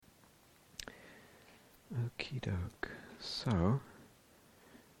Okie doke. So,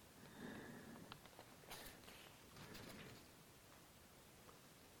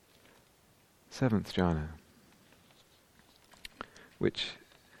 seventh jhana, which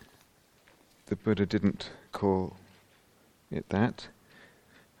the Buddha didn't call it that,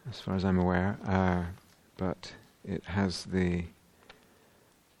 as far as I'm aware, but it has the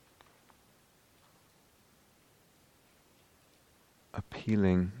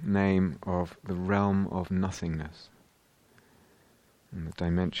appealing name of the realm of nothingness, and the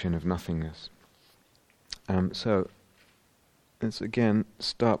dimension of nothingness. So, let's again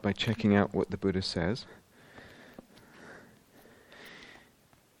start by checking out what the Buddha says,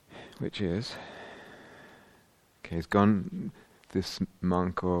 which is, he's gone, this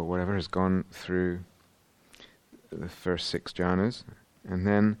monk or whatever has gone through the first 6 jhanas, and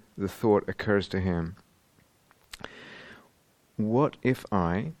then the thought occurs to him, what if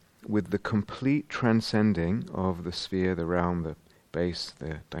I, with the complete transcending of the sphere, the realm, the base,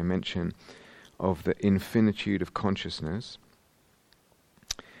 the dimension of the infinitude of consciousness,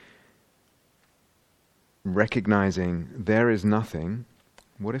 recognizing there is nothing,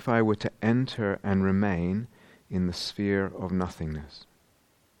 what if I were to enter and remain in the sphere of nothingness?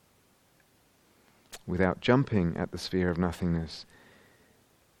 Without jumping at the sphere of nothingness,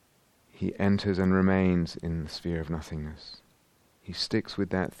 he enters and remains in the sphere of nothingness. He sticks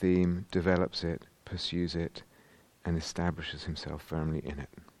with that theme, develops it, pursues it, and establishes himself firmly in it.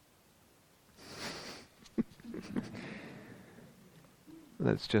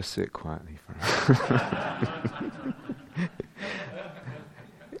 Let's just sit quietly for a moment.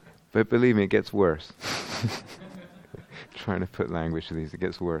 But believe me, it gets worse. Trying to put language to these, it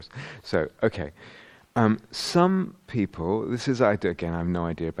gets worse. So, okay. Some people, this is, again, I have no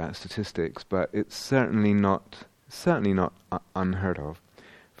idea about statistics, but it's certainly not unheard of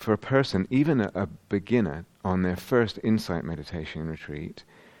for a person, even a beginner, on their first insight meditation retreat.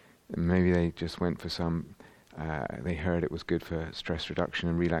 Maybe they just went for some, they heard it was good for stress reduction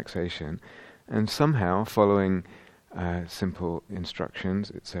and relaxation, and somehow, following simple instructions,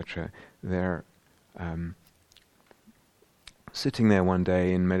 etc., they're sitting there one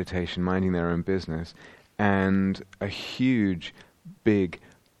day in meditation, minding their own business, and a huge, big,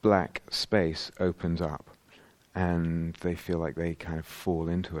 black space opens up, and they feel like they kind of fall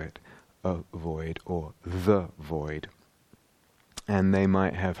into it, a void, or the void. And they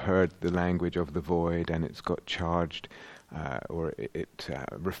might have heard the language of the void, and it's got charged, or it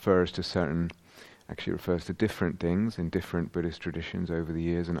refers to certain, actually refers to different things in different Buddhist traditions over the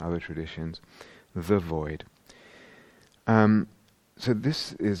years and other traditions, the void. So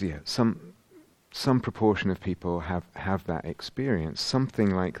this is, some proportion of people have that experience.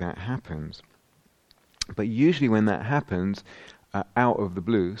 Something like that happens. But usually when that happens, out of the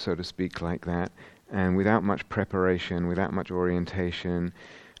blue, so to speak, like that, and without much preparation, without much orientation,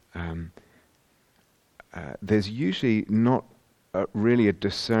 there's usually not really a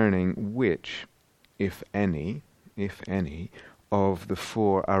discerning which, if any, of the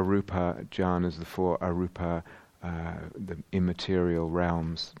 4 arupa jhanas, the 4 arupa, the immaterial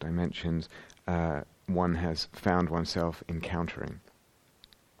realms, dimensions, one has found oneself encountering.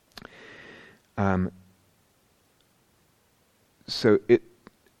 So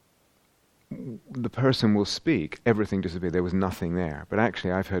the person will speak, everything disappeared, there was nothing there. But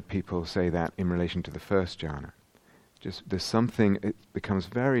actually I've heard people say that in relation to the first jhana. Just there's something, it becomes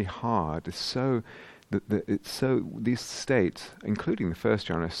very hard, it's so, these states, including the first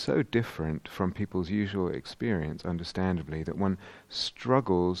jhana, are so different from people's usual experience, understandably, that one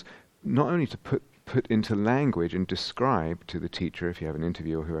struggles not only to put into language and describe to the teacher, if you have an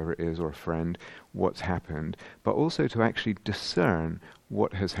interview or whoever it is, or a friend, what's happened, but also to actually discern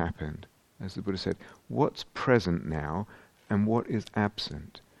what has happened. As the Buddha said, what's present now and what is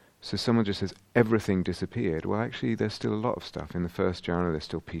absent. So someone just says, everything disappeared. Well, actually, there's still a lot of stuff. In the first jhana, there's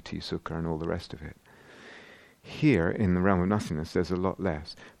still piti, sukha, and all the rest of it. Here, in the realm of nothingness, there's a lot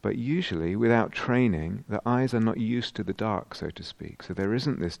less. But usually, without training, the eyes are not used to the dark, so to speak. So there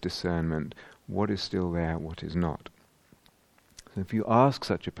isn't this discernment, what is still there, what is not. So if you ask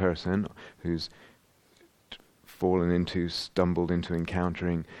such a person who's stumbled into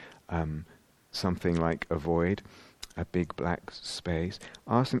encountering something like a void, a big black space,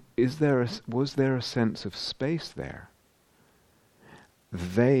 ask them, was there a sense of space there?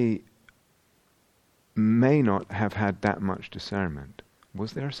 They may not have had that much discernment.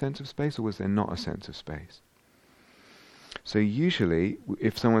 Was there a sense of space, or was there not a sense of space? So usually,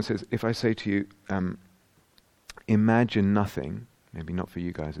 if I say to you, imagine nothing, maybe not for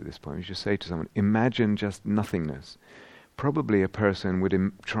you guys at this point, you just say to someone, imagine just nothingness. probably a person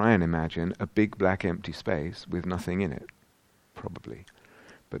would try and imagine a big black empty space with nothing in it, probably.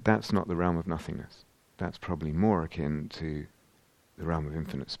 But that's not the realm of nothingness. That's probably more akin to the realm of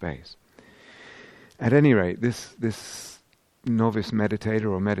infinite space. At any rate, this novice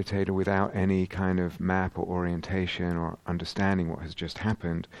meditator or meditator without any kind of map or orientation or understanding what has just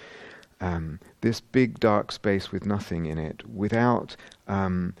happened, this big dark space with nothing in it, without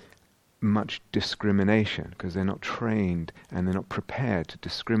much discrimination, because they're not trained and they're not prepared to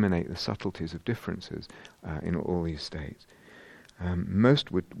discriminate the subtleties of differences in all these states.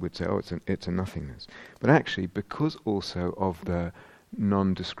 Most would say, oh, it's a nothingness. But actually, because also of the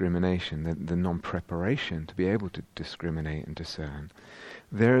non-discrimination, the non-preparation to be able to discriminate and discern,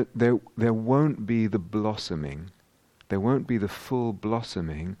 there won't be the blossoming, there won't be the full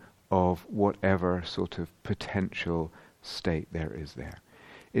blossoming of whatever sort of potential state there is there.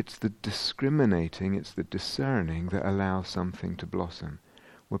 It's the discriminating, it's the discerning that allows something to blossom.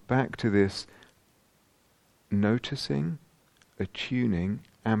 We're back to this noticing, attuning,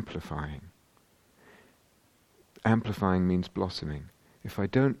 amplifying. Amplifying means blossoming. If I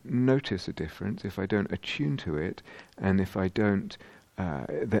don't notice a difference, if I don't attune to it, and if I don't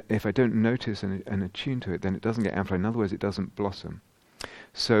notice and attune to it, then it doesn't get amplified. In other words, it doesn't blossom.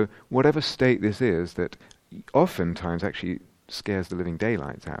 So whatever state this is that oftentimes actually scares the living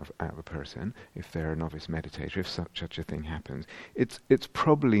daylights out of a person, if they're a novice meditator, if such a thing happens, it's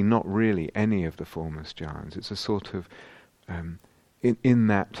probably not really any of the formless jhanas. It's a sort of in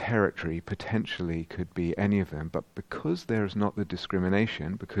that territory potentially could be any of them, but because there's not the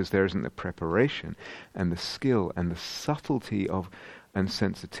discrimination, because there isn't the preparation and the skill and the subtlety of and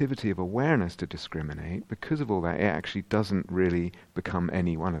sensitivity of awareness to discriminate, because of all that, it actually doesn't really become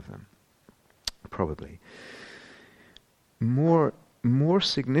any one of them, probably. More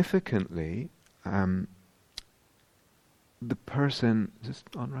significantly, the person, is this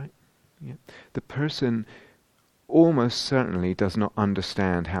on right? Yeah. The person almost certainly does not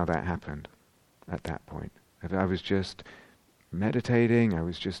understand how that happened at that point. If I was just meditating, I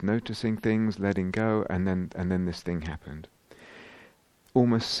was just noticing things, letting go, and then this thing happened.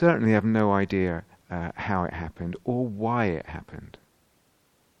 Almost certainly have no idea how it happened or why it happened.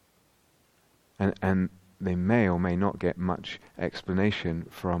 And they may or may not get much explanation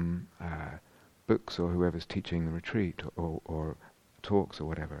from books or whoever's teaching the retreat or talks or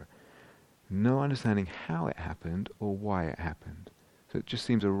whatever. No understanding how it happened or why it happened. So it just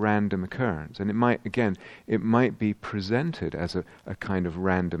seems a random occurrence. And it might be presented as a kind of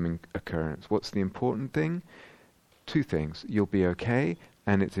random occurrence. What's the important thing? Two things. You'll be okay,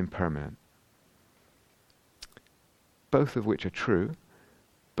 and it's impermanent. Both of which are true,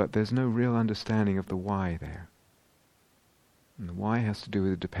 but there's no real understanding of the why there. And the why has to do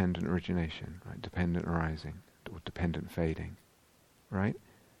with dependent origination, right? Dependent arising, or dependent fading, right?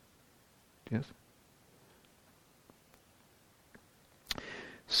 Yes?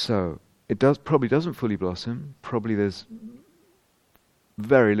 So, it probably doesn't fully blossom, probably there's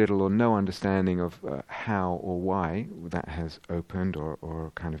very little or no understanding of how or why that has opened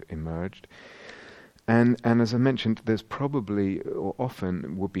or kind of emerged. And as I mentioned, there's probably, or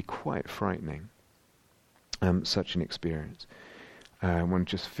often, would be quite frightening, such an experience. One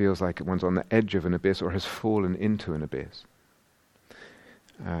just feels like one's on the edge of an abyss or has fallen into an abyss.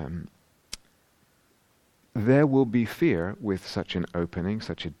 There will be fear with such an opening,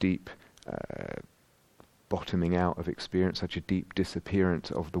 such a deep bottoming out of experience, such a deep disappearance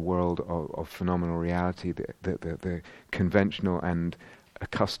of the world of phenomenal reality, the conventional and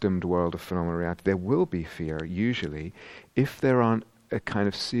accustomed world of phenomenal reality. There will be fear, usually, if there aren't a kind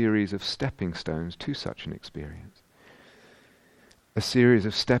of series of stepping stones to such an experience. A series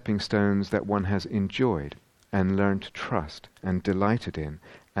of stepping stones that one has enjoyed and learned to trust and delighted in,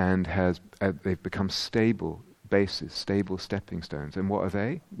 and they've become stable bases, stable stepping stones. And what are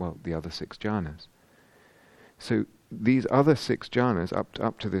they? Well, the other 6 jhanas. So these other 6 jhanas,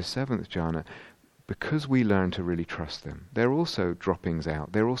 up to this 7th jhana, because we learn to really trust them, they're also droppings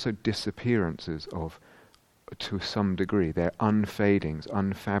out. They're also disappearances to some degree. They're unfadings,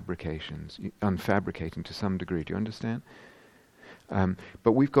 unfabricating to some degree. Do you understand?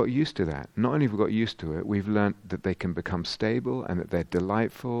 But we've got used to that. Not only have we got used to it, we've learnt that they can become stable and that they're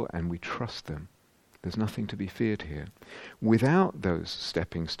delightful, and we trust them. There's nothing to be feared here. Without those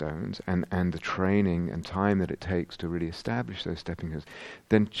stepping stones and the training and time that it takes to really establish those stepping stones,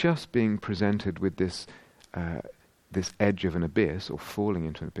 then just being presented with this edge of an abyss or falling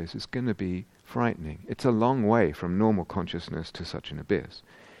into an abyss is going to be frightening. It's a long way from normal consciousness to such an abyss.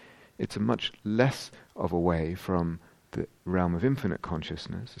 It's a much less of a way from the realm of infinite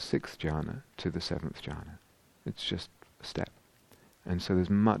consciousness, the 6th jhana, to the 7th jhana. It's just step. And so there's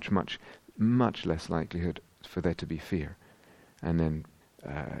much, much, much less likelihood for there to be fear. And then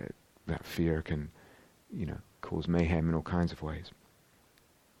that fear can, cause mayhem in all kinds of ways.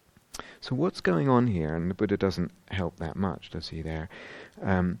 So what's going on here? And the Buddha doesn't help that much, does he, there?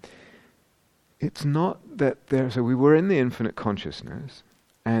 It's not that there... So we were in the infinite consciousness,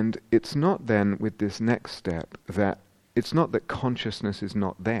 and it's not then, with this next step, that it's not that consciousness is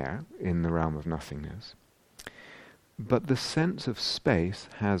not there in the realm of nothingness, but the sense of space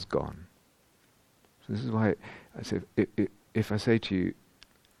has gone. So this is why I say, if I say to you,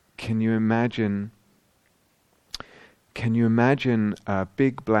 can you imagine a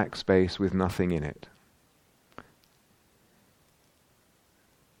big black space with nothing in it?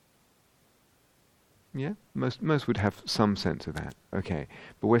 Yeah? Most would have some sense of that. Okay.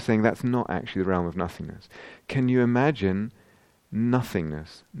 But we're saying that's not actually the realm of nothingness. Can you imagine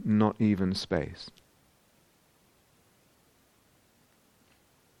nothingness, not even space?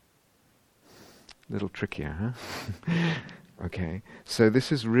 A little trickier, huh? Okay. So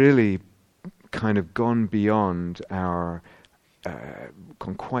this is really kind of gone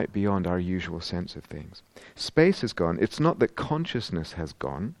quite beyond our usual sense of things. Space has gone. It's not that consciousness has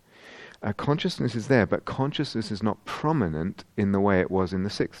gone. Consciousness is there, but consciousness is not prominent in the way it was in the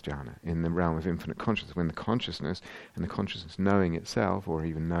sixth jhana, in the realm of infinite consciousness, when the consciousness and the consciousness knowing itself, or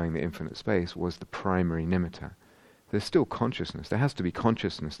even knowing the infinite space, was the primary nimitta. There's still consciousness. There has to be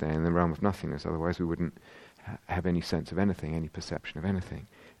consciousness there in the realm of nothingness, otherwise we wouldn't have any sense of anything, any perception of anything,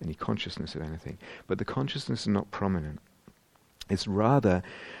 any consciousness of anything. But the consciousness is not prominent. It's rather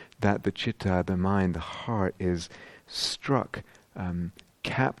that the citta, the mind, the heart, is struck,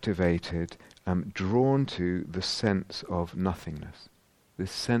 captivated, drawn to the sense of nothingness.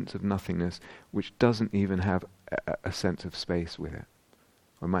 This sense of nothingness which doesn't even have a sense of space with it.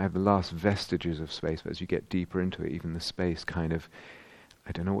 Or it might have the last vestiges of space, but as you get deeper into it, even the space kind of,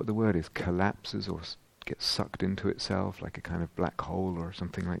 I don't know what the word is, collapses or gets sucked into itself like a kind of black hole or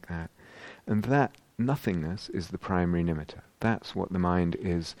something like that. And that nothingness is the primary nimitta. That's what the mind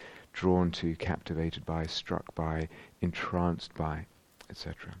is drawn to, captivated by, struck by, entranced by,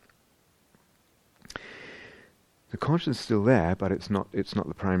 etc. The consciousness is still there, but it's not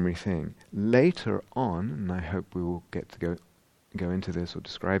the primary thing. Later on, and I hope we will get to go into this or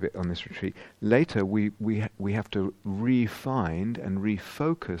describe it on this retreat, later we have to re-find and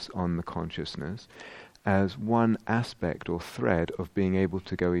refocus on the consciousness as one aspect or thread of being able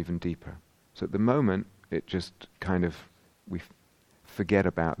to go even deeper. So at the moment, it just kind of, we forget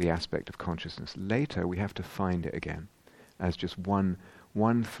about the aspect of consciousness. Later, we have to find it again as just one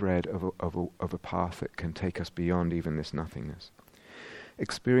thread of a path that can take us beyond even this nothingness.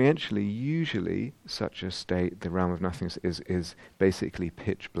 Experientially, usually, such a state, the realm of nothingness, is basically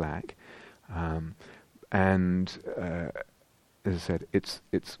pitch black, and as I said,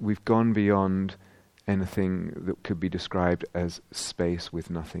 we've gone beyond anything that could be described as space with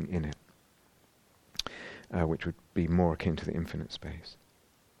nothing in it, which would be more akin to the infinite space.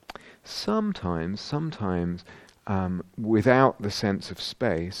 Sometimes, without the sense of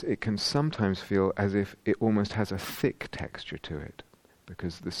space, it can sometimes feel as if it almost has a thick texture to it,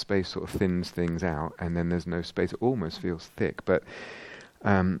 because the space sort of thins things out, and then there's no space. It almost feels thick. But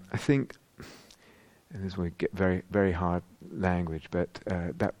I think, and this is where we get very, very hard language, but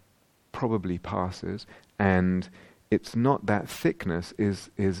that probably passes, and it's not that thickness is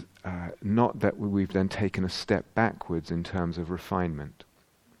not that we've then taken a step backwards in terms of refinement.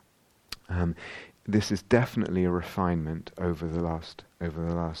 This is definitely a refinement over the last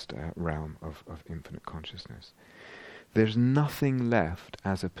realm of infinite consciousness. There's nothing left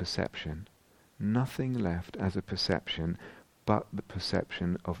as a perception, but the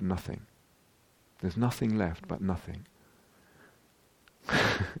perception of nothing. There's nothing left but nothing.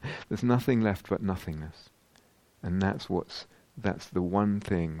 There's nothing left but nothingness, and that's the one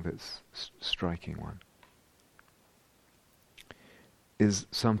thing that's striking one. Is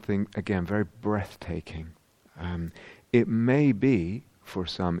something, again, very breathtaking. It may be, for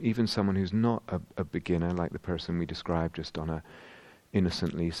some, even someone who's not a beginner, like the person we described just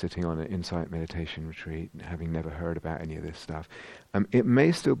innocently sitting on an insight meditation retreat, having never heard about any of this stuff. It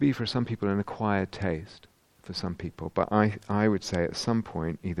may still be, for some people, an acquired taste, for some people. But I would say at some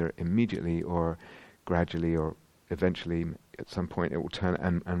point, either immediately or gradually or eventually, at some point it will turn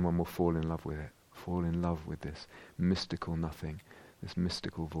and one will fall in love with it. Fall in love with this mystical nothing, this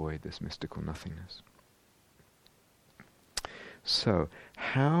mystical void, this mystical nothingness. So,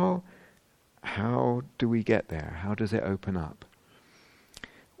 how do we get there? How does it open up?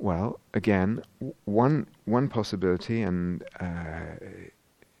 Well, again, one possibility, and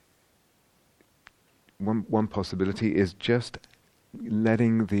one possibility is just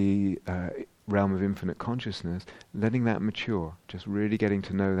letting the realm of infinite consciousness, letting that mature, just really getting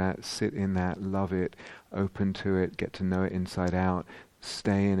to know that, sit in that, love it, open to it, get to know it inside out,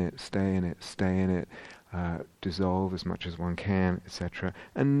 stay in it, stay in it, stay in it, dissolve as much as one can, etc.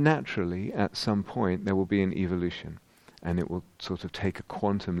 And naturally, at some point, there will be an evolution, and it will sort of take a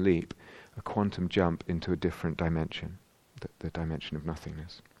quantum leap, a quantum jump into a different dimension, the dimension of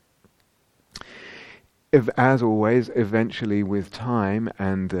nothingness. As always, eventually with time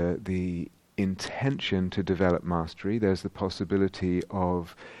and the intention to develop mastery, there's the possibility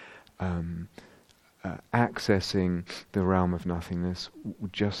of accessing the realm of nothingness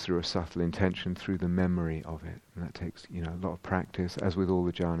just through a subtle intention, through the memory of it. And that takes, a lot of practice, as with all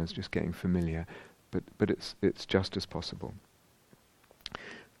the jhanas, just getting familiar. But it's just as possible.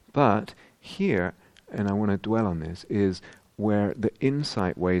 But here, and I want to dwell on this, is where the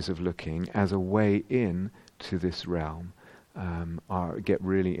insight ways of looking as a way in to this realm get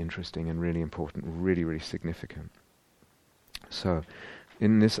really interesting and really important, really, really significant. So,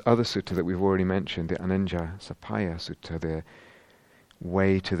 in this other sutta that we've already mentioned, the Ananja Sapaya Sutta, the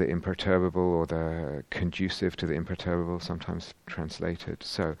way to the imperturbable, or the conducive to the imperturbable, sometimes translated.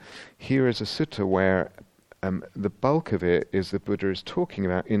 So, here is a sutta where the bulk of it is the Buddha is talking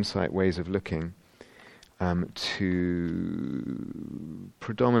about insight ways of looking to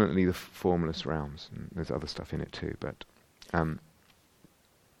predominantly the formless realms. And there's other stuff in it too, but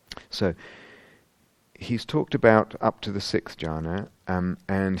so he's talked about up to the 6th jhana,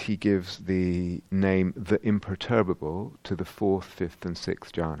 and he gives the name the imperturbable to the 4th, 5th, and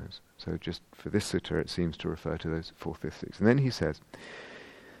 6th jhanas. So just for this sutta, it seems to refer to those 4th, 5th, 6th. And then he says,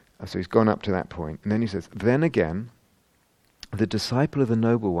 so he's gone up to that point, and then he says, then again, the disciple of the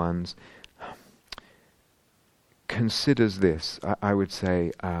noble ones considers this, I would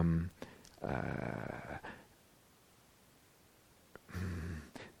say,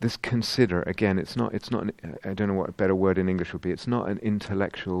 this consider, again, it's not I don't know what a better word in English would be, it's not an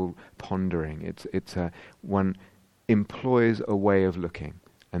intellectual pondering, it's one employs a way of looking,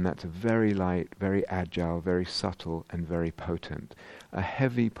 and that's very light, very agile, very subtle, and very potent. A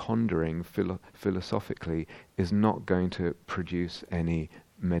heavy pondering philosophically is not going to produce any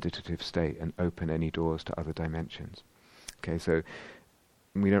meditative state and open any doors to other dimensions. Okay, so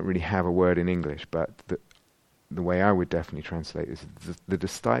we don't really have a word in English, but the way I would definitely translate this is the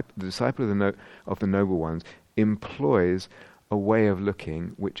disciple of the noble ones employs a way of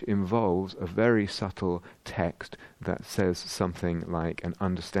looking which involves a very subtle text that says something like, and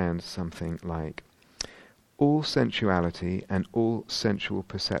understands something like, all sensuality and all sensual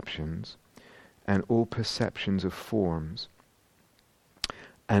perceptions and all perceptions of forms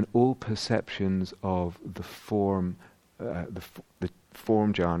and all perceptions of the form, the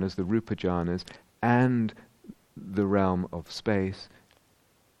form jhanas, the rupa jhanas, and the realm of space,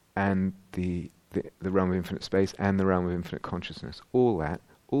 and the realm of infinite space, and the realm of infinite consciousness. All that,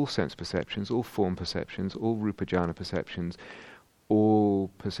 all sense perceptions, all form perceptions, all rupa jhana perceptions, all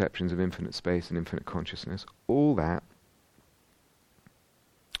perceptions of infinite space and infinite consciousness, all that,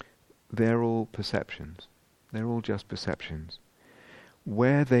 they're all perceptions. They're all just perceptions.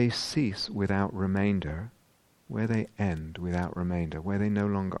 Where they cease without remainder, where they end without remainder, where they no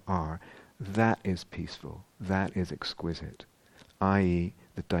longer are, that is peaceful, that is exquisite, i.e.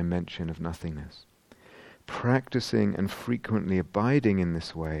 the dimension of nothingness. Practicing and frequently abiding in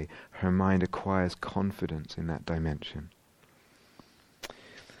this way, her mind acquires confidence in that dimension.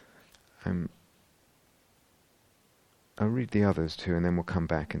 I'll read the others too, and then we'll come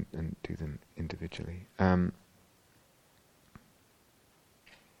back and do them individually.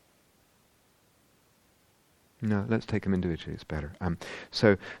 No, let's take them individually, it's better.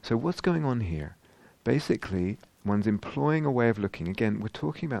 So what's going on here? Basically, one's employing a way of looking. Again, we're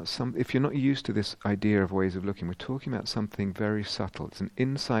talking about if you're not used to this idea of ways of looking, we're talking about something very subtle. It's an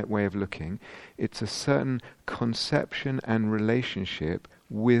insight way of looking. It's a certain conception and relationship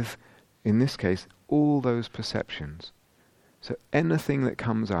with, in this case, all those perceptions. So anything that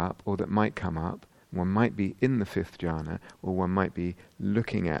comes up, or that might come up, one might be in the 5th jhana, or one might be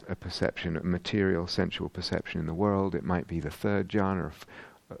looking at a perception, a material, sensual perception in the world. It might be the 3rd jhana, or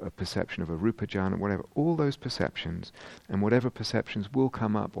a perception of a rupa jhana, whatever. All those perceptions, and whatever perceptions will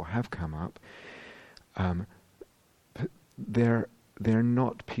come up or have come up, they're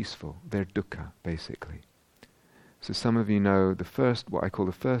not peaceful. They're dukkha, basically. So some of you know what I call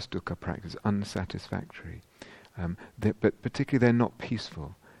the first dukkha practice, unsatisfactory. But particularly they're not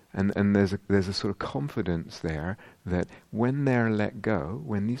peaceful. And there's a sort of confidence there that when they're let go,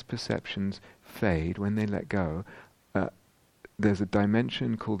 when these perceptions fade, when they let go, there's a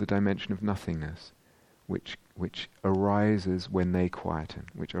dimension called the dimension of nothingness, which arises when they quieten,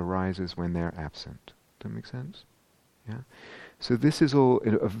 which arises when they're absent. Does that make sense? Yeah. So this is all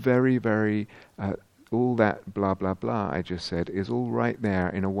a very, very all that blah blah blah I just said is all right there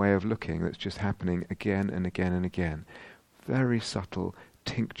in a way of looking that's just happening again and again and again. Very subtle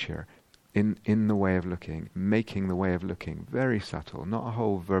tincture in the way of looking, making the way of looking very subtle, not a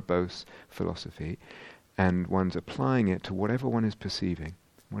whole verbose philosophy, and one's applying it to whatever one is perceiving,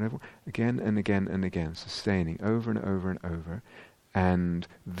 whatever, again and again and again, sustaining over and over and over, and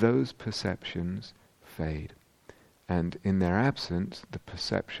those perceptions fade. And in their absence, the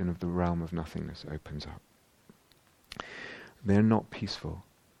perception of the realm of nothingness opens up. They're not peaceful,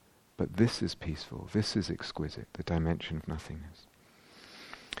 but this is peaceful, this is exquisite, the dimension of nothingness.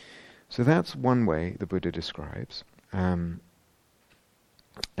 So that's one way the Buddha describes. And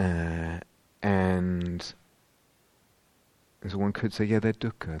so one could say, yeah, they're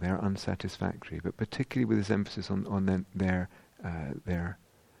dukkha, they're unsatisfactory, but particularly with this emphasis on they're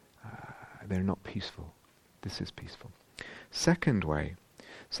not peaceful. This is peaceful. Second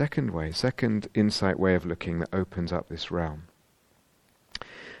insight way of looking that opens up this realm.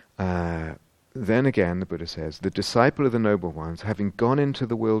 Then again, the Buddha says, the disciple of the noble ones, having gone into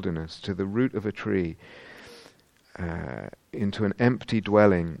the wilderness, to the root of a tree, into an empty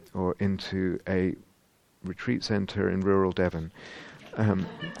dwelling, or into a retreat center in rural Devon,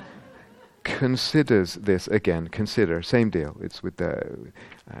 considers this, again, same deal, it's with the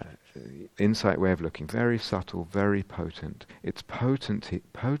insight way of looking, very subtle, very potent. Its potency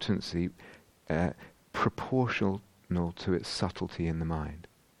proportional to its subtlety in the mind,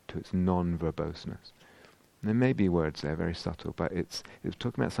 to its non-verboseness. There may be words there, very subtle, but it's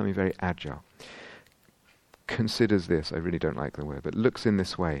talking about something very agile. Considers this, I really don't like the word, but looks in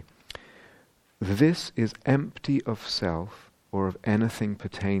this way. This is empty of self or of anything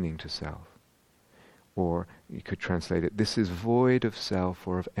pertaining to self. Or you could translate it, this is void of self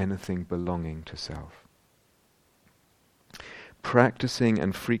or of anything belonging to self. Practicing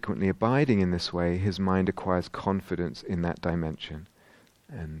and frequently abiding in this way, his mind acquires confidence in that dimension.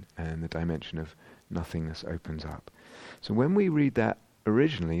 And the dimension of nothingness opens up. So when we read that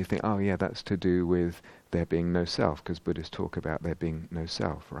originally, you think, oh yeah, that's to do with there being no self, because Buddhists talk about there being no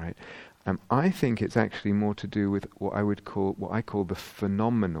self, right? I think it's actually more to do with what I call the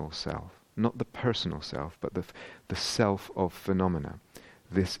phenomenal self, not the personal self, but the self of phenomena.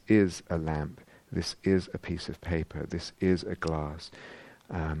 This is a lamp. This is a piece of paper. This is a glass.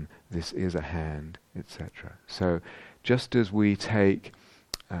 This is a hand, etc. So just as we take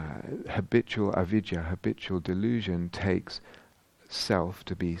habitual avidya, habitual delusion takes self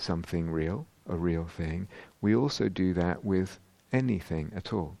to be something real, a real thing, we also do that with anything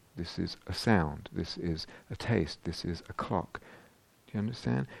at all. This is a sound, this is a taste, this is a clock. Do you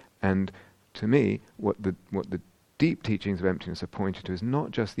understand? And to me, what the deep teachings of emptiness are pointed to is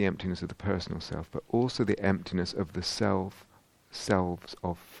not just the emptiness of the personal self, but also the emptiness of the selves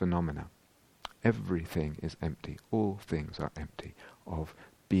of phenomena. Everything is empty. All things are empty of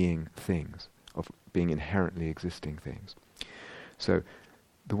being things, of being inherently existing things. So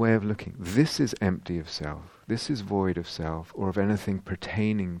the way of looking, this is empty of self, this is void of self, or of anything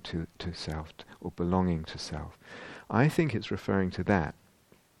pertaining to self, or belonging to self. I think it's referring to that,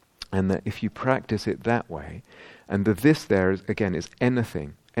 and that if you practice it that way, and the this there is, again, is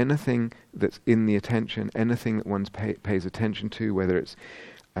anything that's in the attention, anything that one pays attention to, whether it's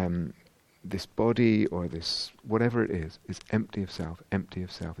this body or this, whatever it is empty of self,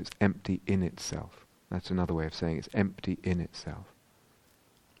 it's empty in itself. That's another way of saying it's empty in itself.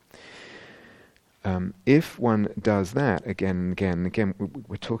 If one does that again and again,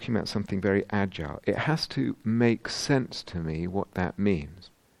 we're talking about something very agile. It has to make sense to me what that means.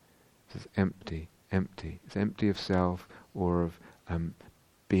 It's empty. It's empty of self or of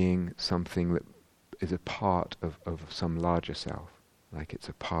being something that is a part of some larger self. Like it's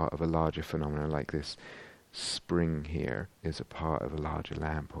a part of a larger phenomenon, like this spring here is a part of a larger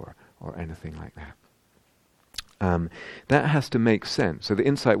lamp or anything like that. That has to make sense. So the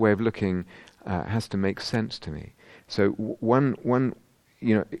insight way of looking has to make sense to me. So one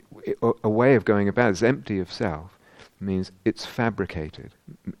a way of going about it is empty of self means it's fabricated.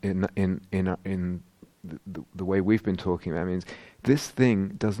 In the way we've been talking about, means this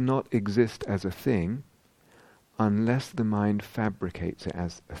thing does not exist as a thing unless the mind fabricates it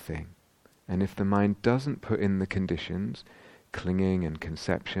as a thing. And if the mind doesn't put in the conditions, clinging and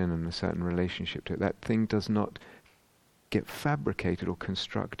conception and a certain relationship to it, that thing does not get fabricated or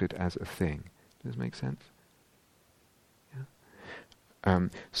constructed as a thing. Does this make sense? Yeah.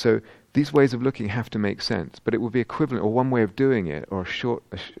 So these ways of looking have to make sense, but it will be equivalent, or one way of doing it, or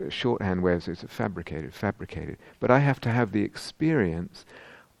a shorthand way of it is fabricated. But I have to have the experience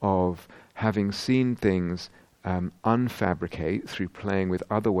of having seen things unfabricate through playing with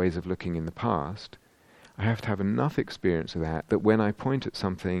other ways of looking in the past. I have to have enough experience of that when I point at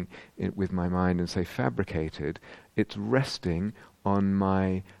something with my mind and say fabricated, it's resting on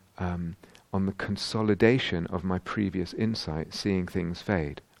my on the consolidation of my previous insight, seeing things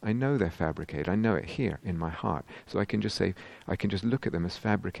fade. I know they're fabricated. I know it here in my heart. So I can just say, I can just look at them as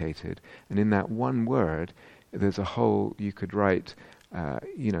fabricated. And in that one word, there's a whole, you could write, a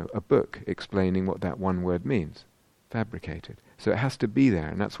book explaining what that one word means. Fabricated. So it has to be there.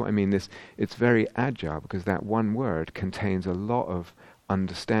 And that's what I mean. It's very agile because that one word contains a lot of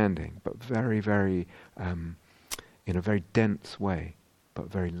understanding, but very, very, in a very dense way,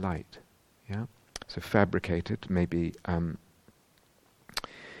 but very light. Yeah. So fabricated maybe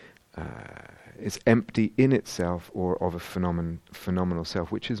is empty in itself or of a phenomenal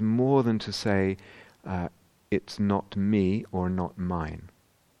self, which is more than to say it's not me or not mine.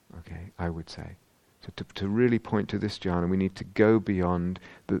 Okay, I would say. So to really point to this jhana, we need to go beyond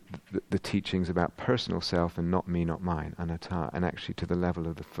the teachings about personal self and not me, not mine, anatta, and actually to the level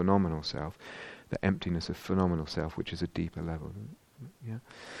of the phenomenal self, the emptiness of phenomenal self, which is a deeper level. Yeah.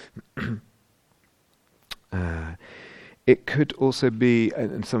 It could also be,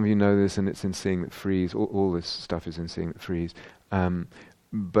 and some of you know this, and it's in Seeing That Frees. All this stuff is in Seeing That Frees.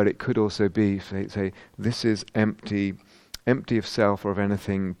 But it could also be, say, this is empty of self or of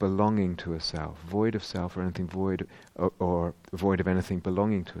anything belonging to a self, void of self or anything void, or void of anything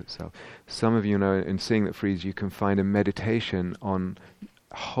belonging to itself. Some of you know, in Seeing That Frees, you can find a meditation on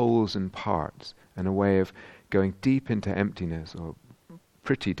wholes and parts, and a way of going deep into emptiness, or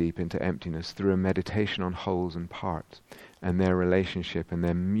pretty deep into emptiness, through a meditation on wholes and parts and their relationship and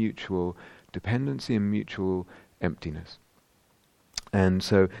their mutual dependency and mutual emptiness. And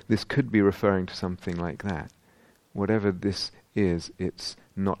so this could be referring to something like that. Whatever this is, it's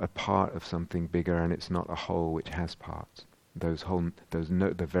not a part of something bigger, and it's not a whole which has parts.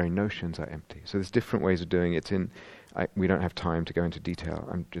 The very notions are empty. So there's different ways of doing it. We don't have time to go into detail.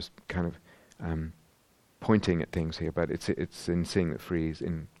 I'm just kind of pointing at things here, but it's in Seeing That Frees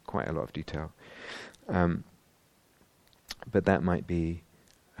in quite a lot of detail. But that might be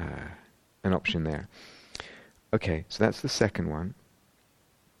an option there. Okay, so that's the second one.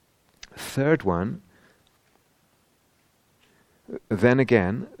 Third one, then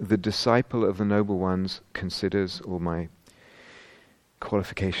again, the disciple of the Noble Ones considers, all my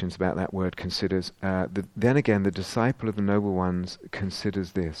qualifications about that word considers, then again, the disciple of the Noble Ones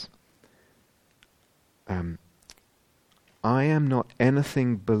considers this. I am not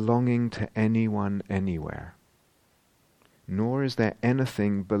anything belonging to anyone anywhere, nor is there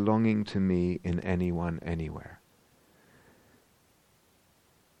anything belonging to me in anyone anywhere.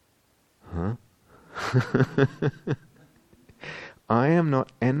 Huh? I am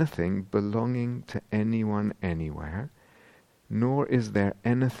not anything belonging to anyone anywhere, nor is there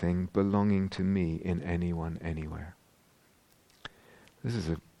anything belonging to me in anyone anywhere.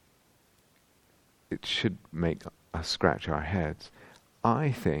 It should make us scratch our heads.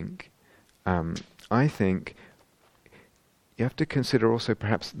 I think you have to consider also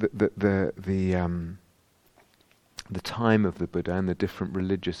perhaps the time of the Buddha and the different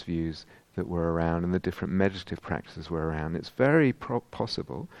religious views that were around and the different meditative practices were around. It's very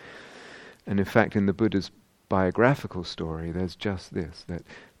possible, and in fact in the Buddha's biographical story there's just this,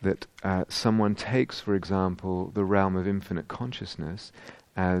 that someone takes, for example, the realm of infinite consciousness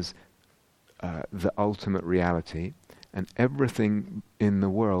as the ultimate reality, and everything in the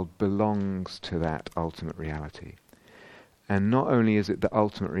world belongs to that ultimate reality. And not only is it the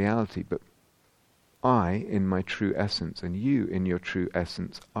ultimate reality, but I, in my true essence, and you, in your true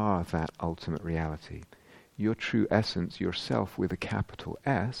essence, are that ultimate reality. Your true essence, yourself with a capital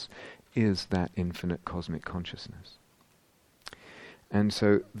S, is that infinite cosmic consciousness. And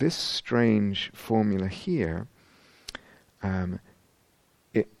so this strange formula here,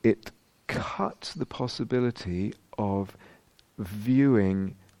 it cuts the possibility of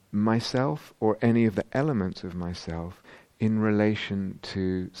viewing myself or any of the elements of myself in relation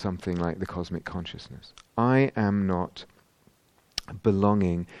to something like the cosmic consciousness. I am not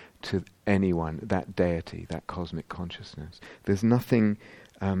belonging to anyone, that deity, that cosmic consciousness. There's nothing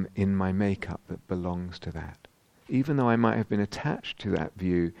in my makeup that belongs to that. Even though I might have been attached to that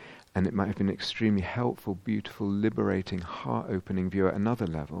view, and it might have been an extremely helpful, beautiful, liberating, heart-opening view at another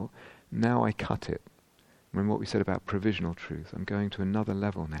level, now I cut it. Remember what we said about provisional truth. I'm going to another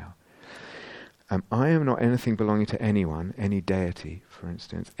level now. I am not anything belonging to anyone, any deity, for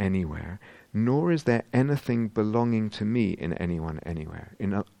instance, anywhere, nor is there anything belonging to me in anyone, anywhere.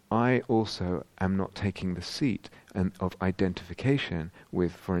 I also am not taking the seat of identification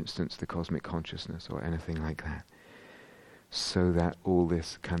with, for instance, the cosmic consciousness or anything like that, so that all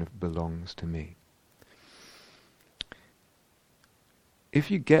this kind of belongs to me. If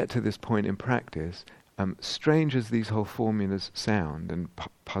you get to this point in practice, strange as these whole formulas sound, and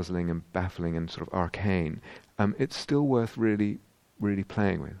puzzling and baffling and sort of arcane, it's still worth really, really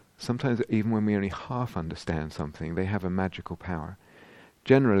playing with. Sometimes even when we only half understand something, they have a magical power.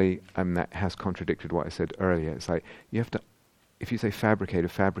 Generally, that has contradicted what I said earlier. It's like you have to, if you say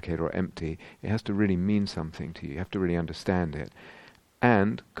fabricated, or empty, it has to really mean something to you. You have to really understand it.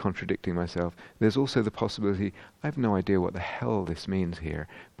 And, contradicting myself, there's also the possibility, I have no idea what the hell this means here,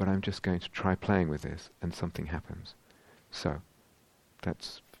 but I'm just going to try playing with this, and something happens. So,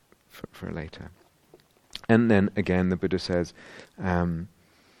 that's for later. And then, again, the Buddha says,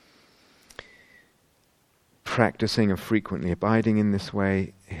 practicing and frequently abiding in this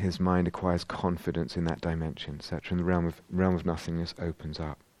way, his mind acquires confidence in that dimension, etc. And the realm of nothingness opens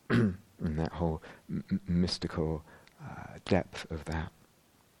up, and that whole mystical depth of that.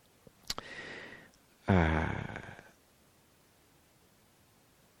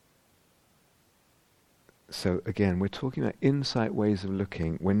 So again, we're talking about insight ways of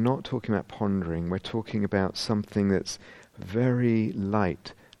looking. We're not talking about pondering. We're talking about something that's very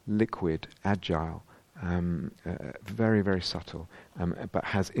light, liquid, agile, very, very subtle, but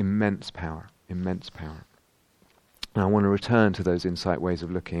has immense power. And I want to return to those insight ways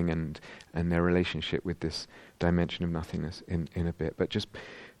of looking and their relationship with this dimension of nothingness in a bit. But just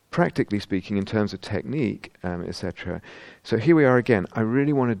practically speaking, in terms of technique, etc. So here we are again. I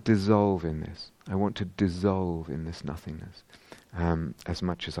really want to dissolve in this. I want to dissolve in this nothingness as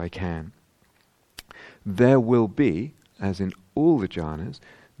much as I can. There will be, as in all the jhanas,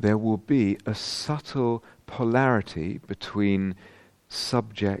 there will be a subtle polarity between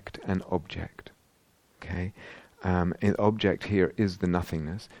subject and object. Okay? An object here is the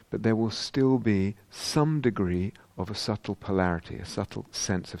nothingness, but there will still be some degree of a subtle polarity, a subtle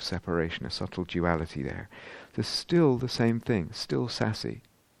sense of separation, a subtle duality there. There's still the same thing, still sassy.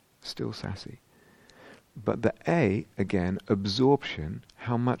 But the A, again, absorption,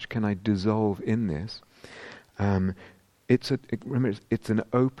 how much can I dissolve in this? Remember, it's an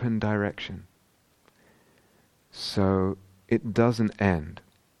open direction. So it doesn't end.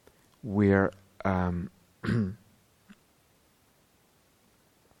 We're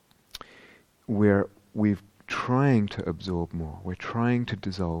we're trying to absorb more, we're trying to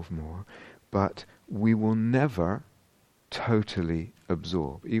dissolve more, but we will never totally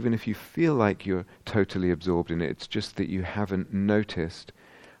absorb. Even if you feel like you're totally absorbed in it, it's just that you haven't noticed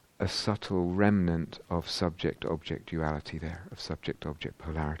a subtle remnant of subject-object duality there, of subject-object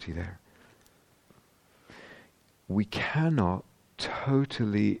polarity there. We cannot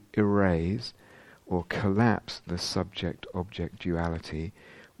totally erase or collapse the subject-object duality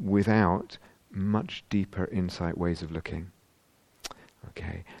without much deeper insight ways of looking.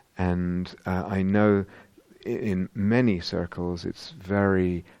 Okay, and I know in many circles it's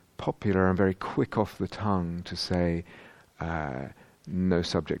very popular and very quick off the tongue to say no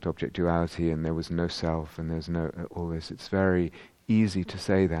subject-object duality and there was no self and there's no all this. It's very easy to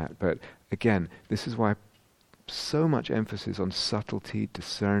say that, but again, this is why so much emphasis on subtlety,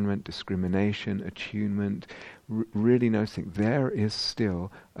 discernment, discrimination, attunement, really noticing there is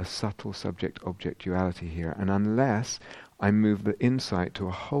still a subtle subject-object duality here. And unless I move the insight to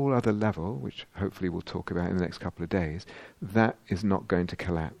a whole other level, which hopefully we'll talk about in the next couple of days, that is not going to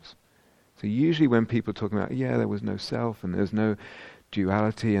collapse. So usually when people are talking about, there was no self and there's no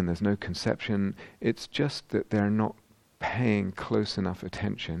duality and there's no conception, it's just that they're not paying close enough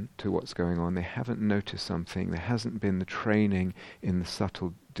attention to what's going on. They haven't noticed something. There hasn't been the training in the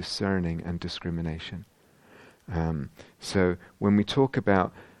subtle discerning and discrimination. So when we talk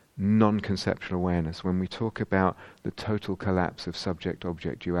about non-conceptual awareness, when we talk about the total collapse of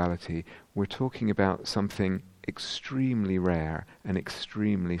subject-object duality, we're talking about something extremely rare and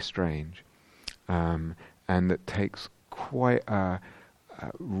extremely strange, and that takes quite a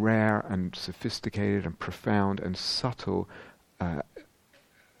rare and sophisticated and profound and subtle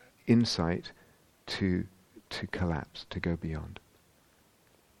insight to collapse, to go beyond.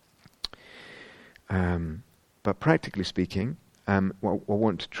 But practically speaking, I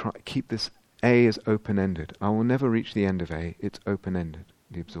want to keep this A as open-ended. I will never reach the end of A. It's open-ended,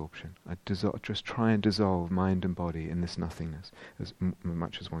 the absorption. I just try and dissolve mind and body in this nothingness as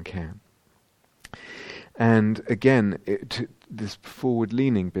much as one can. And again, this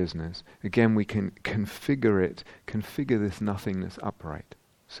forward-leaning business, again we can configure this nothingness upright.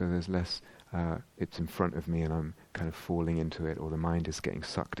 So there's less, it's in front of me and I'm kind of falling into it, or the mind is getting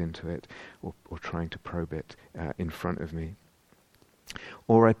sucked into it, or trying to probe it in front of me.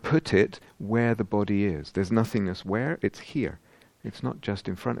 Or I put it where the body is. There's nothingness where? It's here. It's not just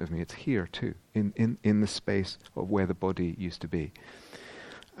in front of me, it's here too, in the space of where the body used to be.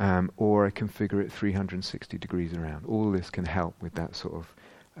 Or I configure it 360 degrees around. All this can help with that sort of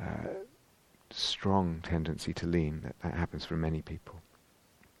strong tendency to lean that happens for many people.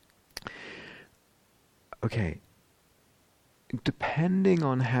 Okay. Depending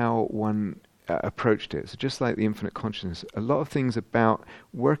on how one approached it, so just like the infinite consciousness, a lot of things about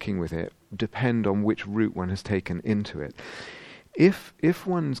working with it depend on which route one has taken into it. If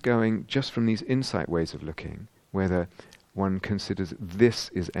one's going just from these insight ways of looking, whether one considers this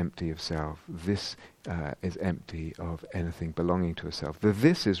is empty of self, this is empty of anything belonging to a self, the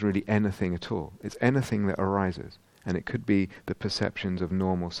this is really anything at all. It's anything that arises, and it could be the perceptions of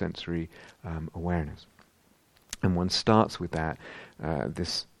normal sensory awareness. And one starts with that,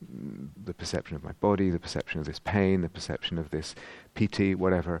 the perception of my body, the perception of this pain, the perception of this PT,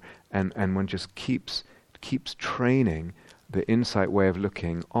 whatever, and one just keeps training the insight way of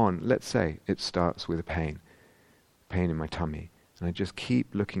looking on. Let's say it starts with a pain in my tummy, and I just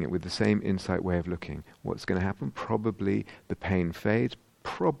keep looking at it with the same insight way of looking. What's going to happen? Probably the pain fades.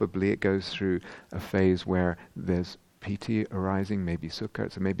 Probably it goes through a phase where there's PT arising, maybe sukha,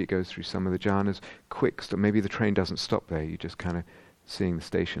 so maybe it goes through some of the jhanas, quick stop. Maybe the train doesn't stop there, you're just kind of seeing the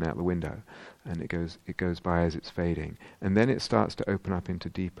station out the window, and it goes by as it's fading. And then it starts to open up into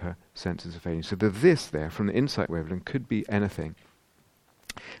deeper senses of fading. So the this there, from the insight wavelength, could be anything.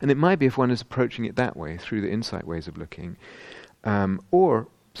 And it might be if one is approaching it that way, through the insight ways of looking, or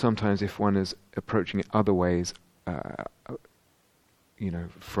sometimes if one is approaching it other ways,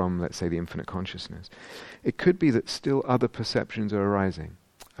 from, let's say, the infinite consciousness. It could be that still other perceptions are arising.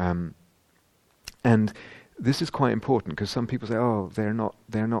 And this is quite important, because some people say, oh, they're not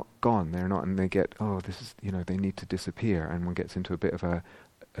gone, and they get, this is, they need to disappear, and one gets into a bit of a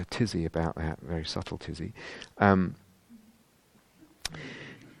tizzy about that, very subtle tizzy.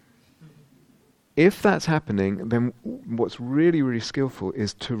 If that's happening, then what's really, really skillful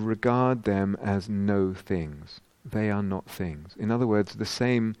is to regard them as no things. They are not things. In other words, the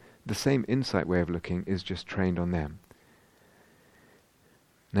same insight way of looking is just trained on them.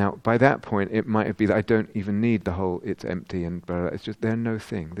 Now, by that point, it might be that I don't even need the whole it's empty and blah, blah, blah. It's just they're no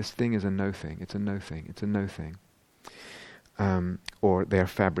thing. This thing is a no thing. It's a no thing. It's a no thing. Or they're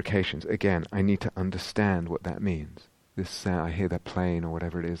fabrications. Again, I need to understand what that means. This sound, I hear that plane or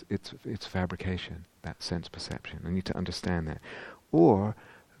whatever it is, it's fabrication, that sense perception. I need to understand that. Or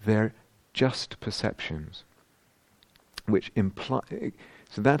they're just perceptions, which imply.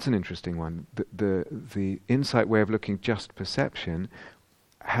 So that's an interesting one. The insight way of looking, just perception,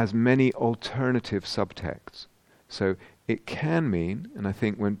 has many alternative subtexts. So it can mean, and I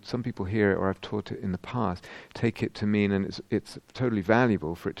think when some people hear it, or I've taught it in the past, take it to mean, and it's totally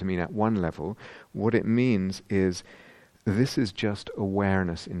valuable for it to mean at one level, what it means is this is just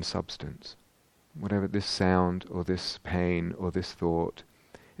awareness in substance. Whatever this sound or this pain or this thought,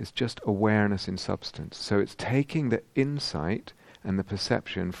 it's just awareness in substance. So it's taking the insight and the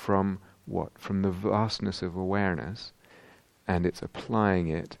perception from what? From the vastness of awareness, and it's applying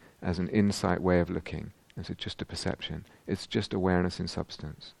it as an insight way of looking. And so it's just a perception. It's just awareness in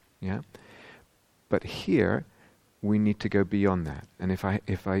substance. Yeah? But here, we need to go beyond that. And if I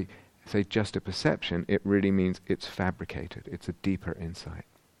say just a perception, it really means it's fabricated. It's a deeper insight.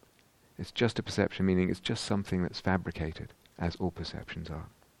 It's just a perception, meaning it's just something that's fabricated, as all perceptions are.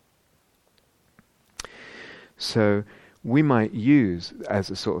 So we might use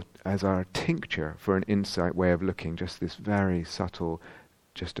as our tincture for an insight way of looking, just this very subtle,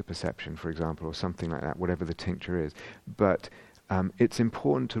 just a perception, for example, or something like that, whatever the tincture is. But it's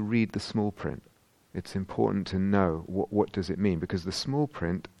important to read the small print. It's important to know what does it mean, because the small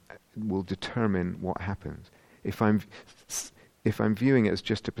print will determine what happens. If I'm viewing it as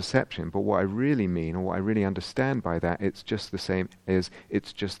just a perception, but what I really mean, or what I really understand by that, it's just the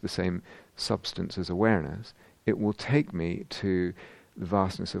same substance as awareness, it will take me to the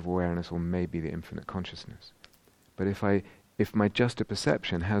vastness of awareness, or maybe the infinite consciousness. But if my just a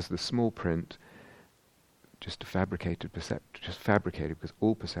perception has the small print, just a fabricated just fabricated, because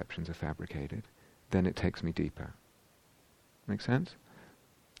all perceptions are fabricated, then it takes me deeper. Make sense?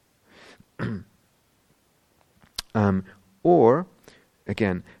 Or,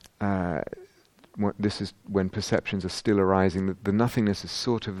 again, this is when perceptions are still arising. The nothingness is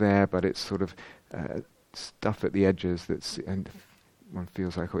sort of there, but it's sort of stuff at the edges and one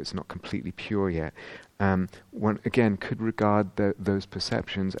feels like, it's not completely pure yet. One again could regard those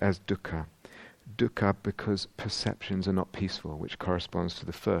perceptions as dukkha. Dukkha because perceptions are not peaceful, which corresponds to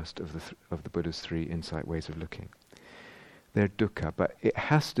the first of the Buddha's 3 insight ways of looking. They're dukkha, but it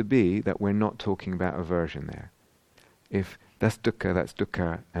has to be that we're not talking about aversion there. If that's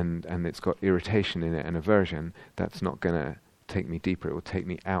dukkha, and it's got irritation in it and aversion, that's not going to take me deeper. It will take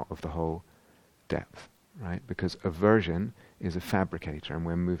me out of the whole depth, right? Because aversion is a fabricator, and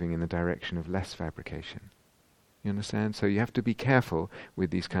we're moving in the direction of less fabrication. You understand? So you have to be careful with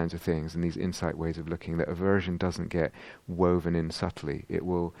these kinds of things and these insight ways of looking, that aversion doesn't get woven in subtly. It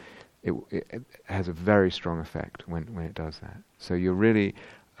has a very strong effect when it does that. So you're really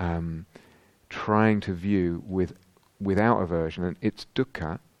trying to view without aversion, and it's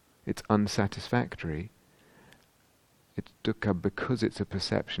dukkha, it's unsatisfactory. It's dukkha because it's a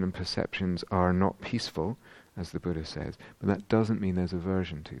perception, and perceptions are not peaceful, as the Buddha says, but that doesn't mean there's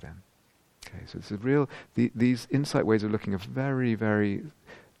aversion to them. Okay, so it's a real. These insight ways of looking are very, very,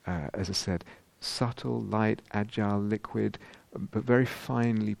 as I said, subtle, light, agile, liquid, but very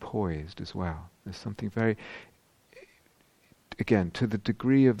finely poised as well. There's something very, again, to the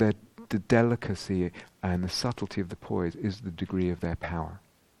degree of the delicacy and the subtlety of the poise is the degree of their power.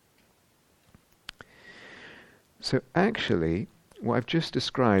 So actually, what I've just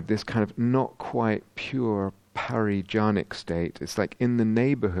described, this kind of not quite pure parijhanic state, it's like in the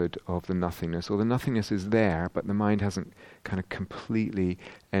neighborhood of the nothingness, or the nothingness is there, but the mind hasn't kind of completely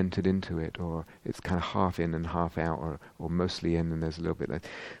entered into it, or it's kind of half in and half out, or mostly in and there's a little bit less.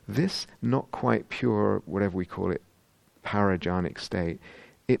 This not quite pure, whatever we call it, parijhanic state,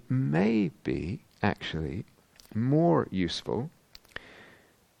 it may be actually more useful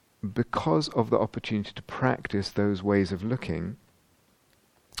because of the opportunity to practice those ways of looking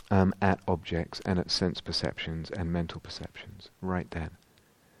at objects and at sense perceptions and mental perceptions right then.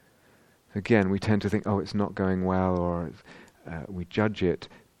 Again, we tend to think, it's not going well, or we judge it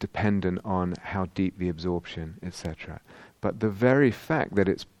dependent on how deep the absorption, etc. But the very fact that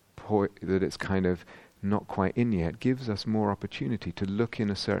it's kind of not quite in yet gives us more opportunity to look in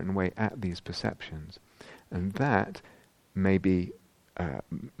a certain way at these perceptions, and that may be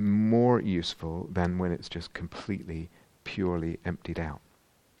more useful than when it's just completely, purely emptied out.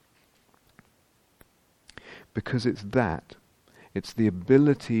 Because it's the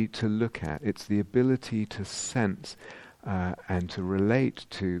ability to look at, it's the ability to sense and to relate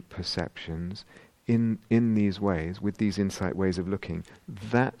to perceptions in these ways, with these insight ways of looking.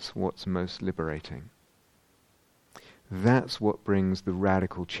 That's what's most liberating. That's what brings the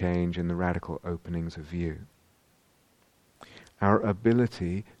radical change and the radical openings of view. Our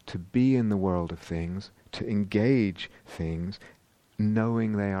ability to be in the world of things, to engage things,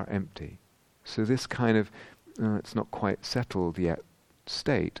 knowing they are empty. So this kind of, it's not quite settled yet,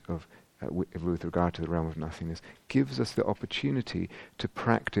 state of, with regard to the realm of nothingness, gives us the opportunity to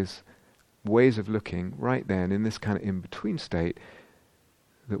practice ways of looking right then in this kind of in-between state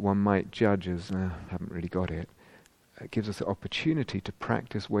that one might judge as, haven't really got it. It gives us the opportunity to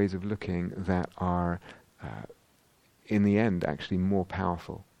practice ways of looking that are, in the end, actually more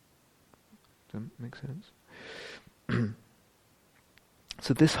powerful. Does that make sense?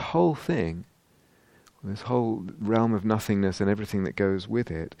 So this whole thing, this whole realm of nothingness and everything that goes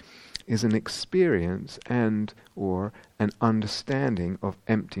with it, is an experience and or an understanding of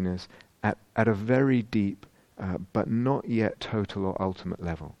emptiness at a very deep but not yet total or ultimate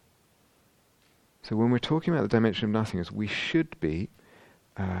level. So when we're talking about the dimension of nothingness, we should be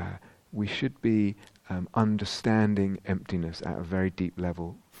understanding emptiness at a very deep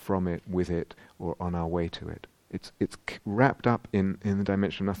level, from it, with it, or on our way to it. It's wrapped up in the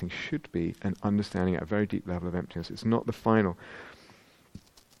dimension of nothing, should be an understanding at a very deep level of emptiness. It's not the final,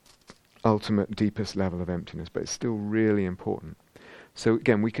 ultimate, deepest level of emptiness, but it's still really important. So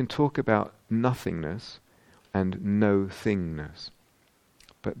again, we can talk about nothingness and no-thingness,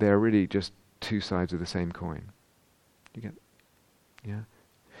 but they're really just two sides of the same coin. You get? Yeah?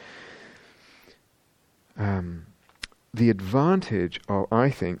 The advantage, I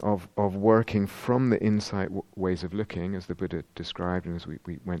think, of working from the insight ways of looking, as the Buddha described, and as we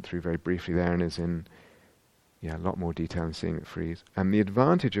went through very briefly there, and is in a lot more detail in Seeing It Frees, and the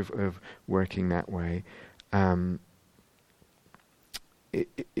advantage of working that way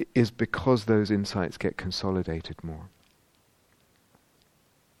is because those insights get consolidated more.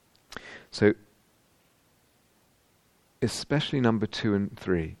 So, especially number 2 and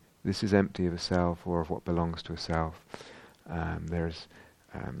 3, this is empty of a self or of what belongs to a self. There's,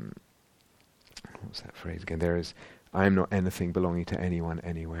 what's that phrase again? There is I am not anything belonging to anyone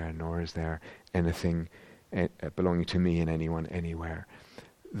anywhere, nor is there anything belonging to me and anyone anywhere.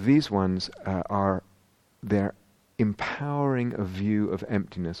 These ones they're empowering a view of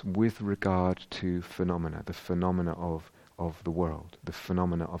emptiness with regard to phenomena, the phenomena of the world, the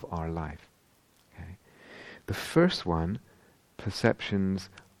phenomena of our life. Okay? The first one, perceptions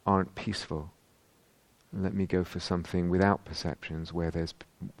aren't peaceful. Let me go for something without perceptions, where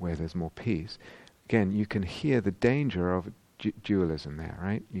there's more peace. Again, you can hear the danger of dualism there,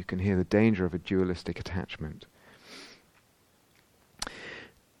 right? You can hear the danger of a dualistic attachment.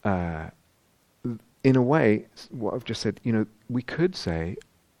 In a way, what I've just said, we could say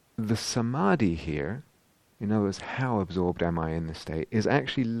the samadhi here, in other words, how absorbed am I in this state, is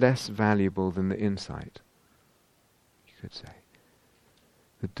actually less valuable than the insight. You could say.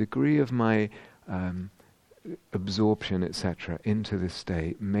 The degree of my absorption, etc., into this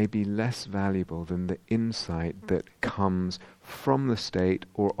state may be less valuable than the insight that comes from the state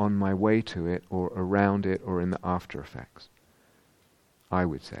or on my way to it or around it or in the after effects. I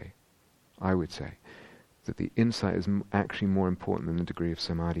would say that the insight is actually more important than the degree of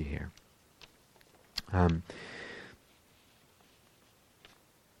samadhi here.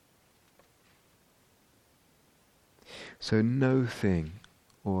 So no thing,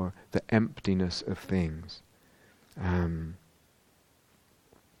 or the emptiness of things. And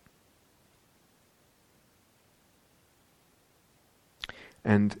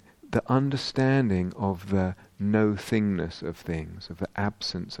the understanding of the nothingness of things, of the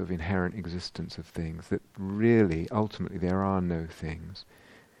absence of inherent existence of things, that really, ultimately, there are no things.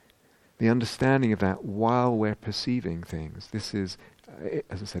 The understanding of that while we're perceiving things, this is,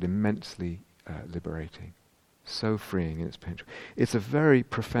 as I said, immensely liberating. So freeing in its potential. It's a very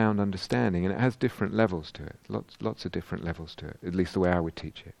profound understanding, and it has different levels to it. Lots of different levels to it, at least the way I would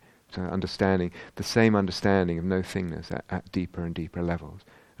teach it. So understanding, the same understanding of nothingness at deeper and deeper levels.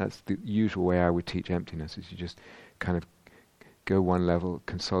 That's the usual way I would teach emptiness, is you just kind of go one level,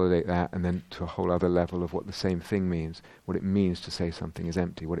 consolidate that, and then to a whole other level of what the same thing means, what it means to say something is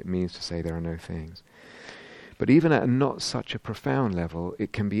empty, what it means to say there are no things. But even at not such a profound level,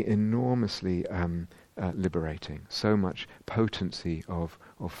 it can be enormously liberating. So much potency of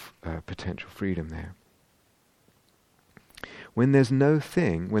potential freedom there. When there's no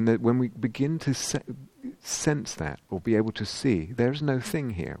thing, when we begin to sense that, or be able to see, there's no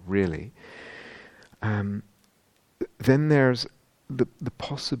thing here, really, then there's the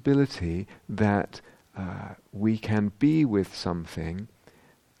possibility that we can be with something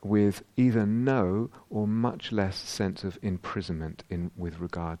with either no or much less sense of imprisonment with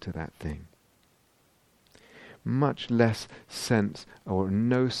regard to that thing. Much less sense or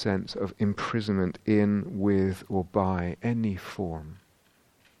no sense of imprisonment in, with, or by any form.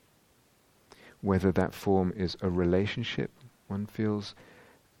 Whether that form is a relationship one feels,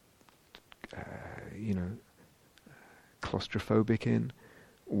 claustrophobic in,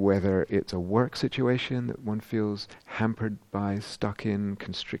 whether it's a work situation that one feels hampered by, stuck in,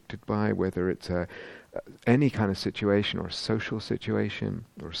 constricted by, whether it's any kind of situation, or a social situation,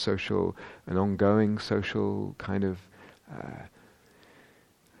 or an ongoing social kind of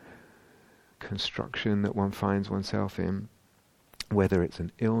construction that one finds oneself in, whether it's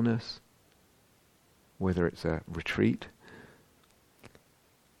an illness, whether it's a retreat.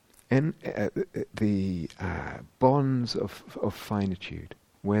 And the bonds of finitude.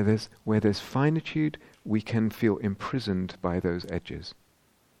 Where there's finitude, we can feel imprisoned by those edges.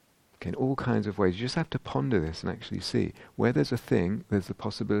 Okay, in all kinds of ways. You just have to ponder this and actually see. Where there's a thing, there's the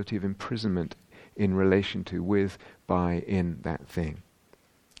possibility of imprisonment in relation to, with, by, in that thing.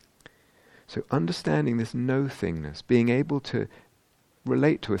 So understanding this no-thingness, being able to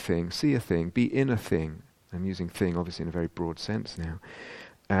relate to a thing, see a thing, be in a thing. I'm using thing obviously in a very broad sense now.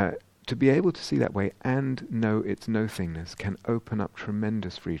 To be able to see that way and know its no-thingness can open up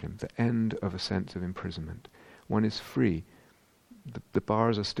tremendous freedom, the end of a sense of imprisonment. One is free. The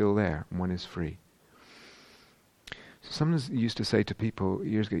bars are still there, and one is free. So someone used to say to people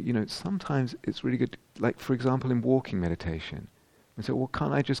years ago, sometimes it's really good, like for example in walking meditation. And so, well,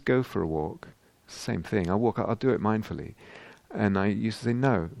 can't I just go for a walk? It's the same thing. I'll do it mindfully. And I used to say,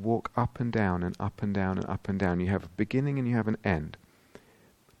 no, walk up and down and up and down and up and down. You have a beginning and you have an end.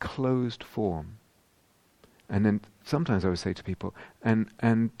 Closed form. And then sometimes I would say to people,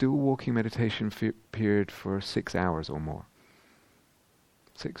 and do a walking meditation period for 6 hours or more.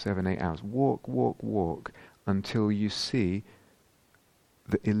 6, 7, 8 hours. Walk until you see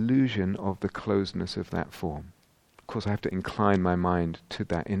the illusion of the closedness of that form. Of course, I have to incline my mind to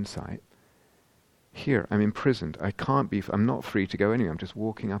that insight. Here, I'm imprisoned. I'm not free to go anywhere. I'm just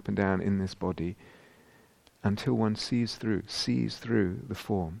walking up and down in this body. until one sees through the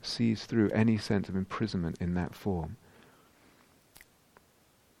form, sees through any sense of imprisonment in that form,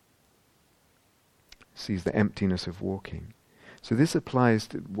 sees the emptiness of walking. So this applies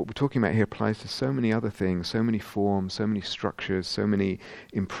to, what we're talking about here applies to so many other things, so many forms, so many structures, so many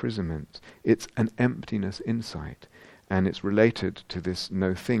imprisonments. It's an emptiness insight, and it's related to this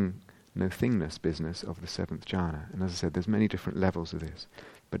nothingness business of the seventh jhana. And as I said, there's many different levels of this.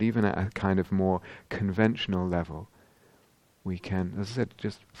 But even at a kind of more conventional level, we can, as I said,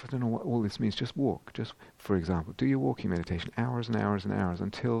 just, if I don't know what all this means, just walk. Just, for example, do your walking meditation hours and hours and hours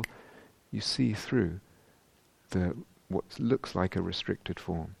until you see through what looks like a restricted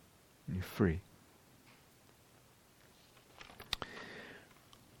form. And you're free.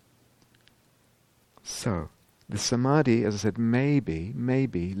 So, the samadhi, as I said, may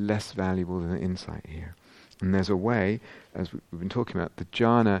be less valuable than the insight here. And there's a way, as we've been talking about, the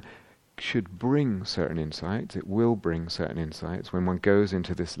jhana should bring certain insights. It will bring certain insights. When one goes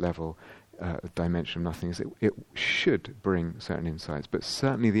into this level, dimension of nothingness, it should bring certain insights. But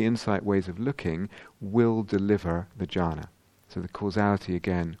certainly the insight ways of looking will deliver the jhana. So the causality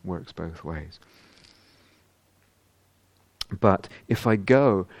again works both ways. But if I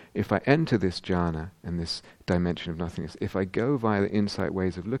enter this jhana and this dimension of nothingness, if I go via the insight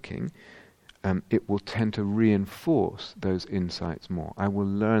ways of looking, it will tend to reinforce those insights more. I will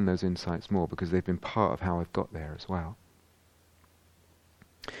learn those insights more because they've been part of how I've got there as well.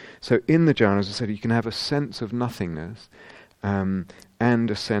 So in the jhana, as I said, you can have a sense of nothingness and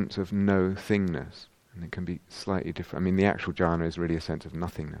a sense of no-thingness. And it can be slightly different. I mean, the actual jhana is really a sense of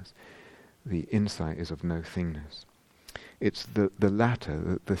nothingness. The insight is of no-thingness. It's the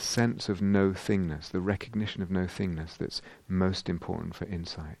latter, the sense of no-thingness, the recognition of no-thingness that's most important for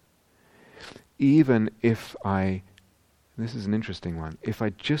insight. Even if this is an interesting one, if I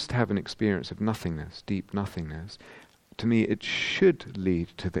just have an experience of nothingness, deep nothingness, to me it should lead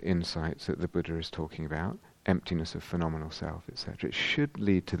to the insights that the Buddha is talking about, emptiness of phenomenal self, etc. It should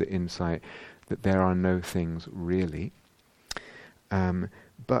lead to the insight that there are no things really.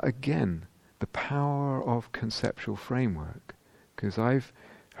 But again, the power of conceptual framework, because I've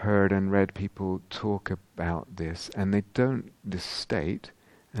heard and read people talk about this, and this state,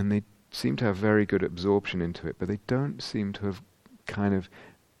 and they seem to have very good absorption into it, but they don't seem to have kind of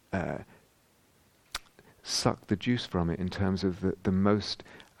sucked the juice from it in terms of the most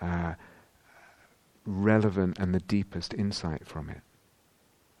relevant and the deepest insight from it.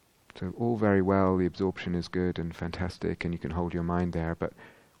 So all very well, the absorption is good and fantastic, and you can hold your mind there, but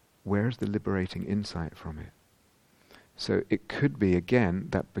where's the liberating insight from it? So it could be, again,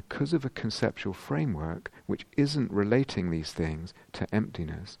 that because of a conceptual framework which isn't relating these things to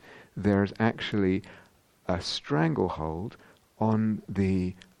emptiness, there's actually a stranglehold on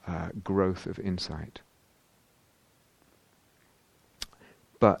the growth of insight.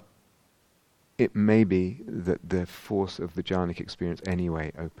 But it may be that the force of the jhanic experience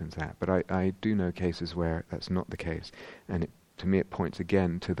anyway opens that. But I do know cases where that's not the case. And to me it points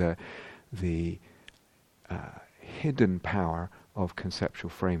again to the hidden power of conceptual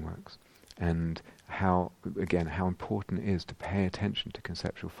frameworks, and how important it is to pay attention to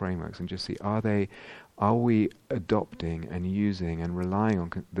conceptual frameworks and just see, are we adopting and using and relying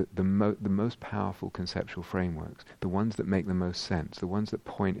on the most powerful conceptual frameworks, the ones that make the most sense, the ones that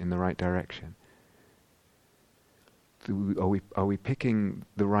point in the right direction? Are we picking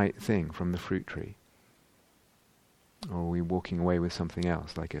the right thing from the fruit tree? Or are we walking away with something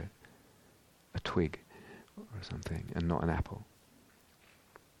else, like a twig or something, and not an apple?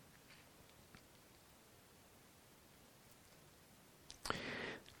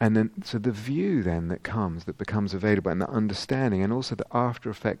 And then, so the view then that becomes available, and the understanding, and also the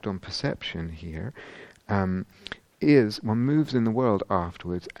after effect on perception here, is one moves in the world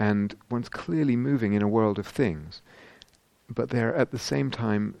afterwards, and one's clearly moving in a world of things, but they're at the same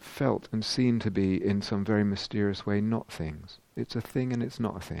time felt and seen to be in some very mysterious way not things. It's a thing and it's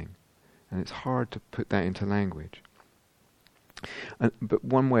not a thing, and it's hard to put that into language. But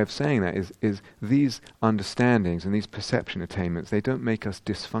one way of saying that is these understandings and these perception attainments, they don't make us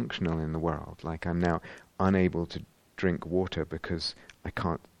dysfunctional in the world. Like, I'm now unable to drink water because I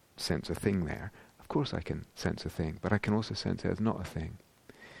can't sense a thing there. Of course I can sense a thing, but I can also sense it as not a thing.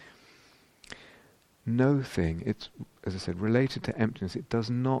 No thing, it's, as I said, related to emptiness. It does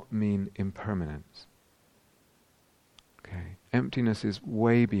not mean impermanence. Okay, emptiness is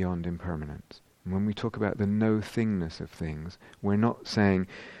way beyond impermanence. And when we talk about the no-thingness of things, we're not saying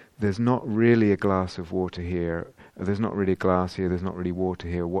there's not really a glass of water here, there's not really a glass here, there's not really water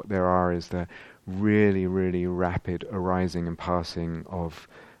here. What there are is the really, really rapid arising and passing of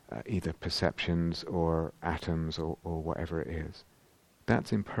either perceptions or atoms or whatever it is.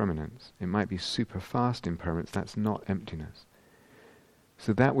 That's impermanence. It might be super fast impermanence, that's not emptiness.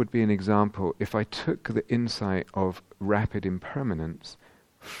 So that would be an example. If I took the insight of rapid impermanence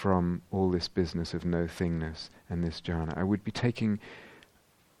from all this business of nothingness and this jhana, I would be taking,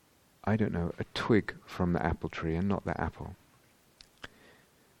 I don't know, a twig from the apple tree and not the apple.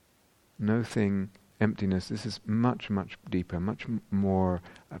 Nothing, emptiness, this is much, much deeper, much more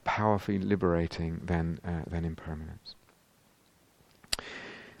powerfully liberating than impermanence.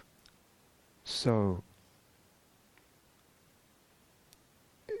 So,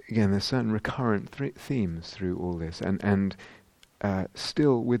 again, there's certain recurrent themes through all this, and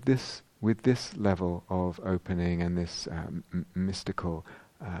still with this level of opening and this mystical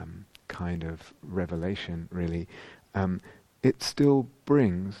kind of revelation, really, it still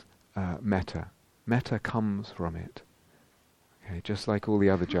brings metta. Metta comes from it, okay, just like all the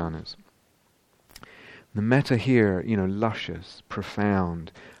other jhanas. The metta here, luscious,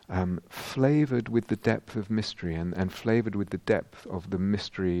 profound, flavored with the depth of mystery and flavored with the depth of the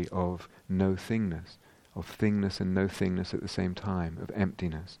mystery of nothingness, of thingness and nothingness at the same time, of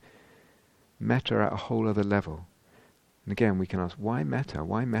emptiness. Metta at a whole other level. And again, we can ask, why metta?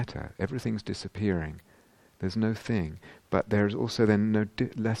 Why metta? Everything's disappearing. There's no thing. But there's also then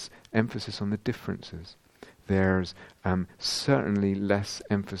less emphasis on the differences. There's certainly less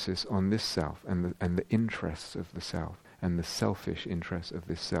emphasis on this self and the interests of the self and the selfish interests of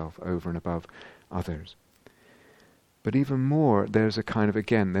this self over and above others. But even more, there's a kind of,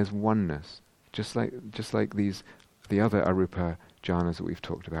 again, there's oneness. Just like the other arupa jhanas that we've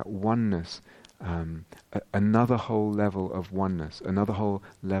talked about, oneness, another whole level of oneness, another whole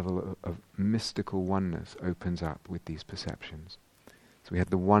level of mystical oneness opens up with these perceptions. So we had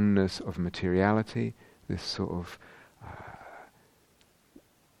the oneness of materiality, this sort of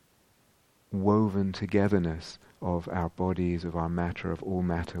woven togetherness of our bodies, of our matter, of all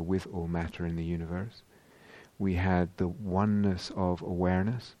matter with all matter in the universe. We had the oneness of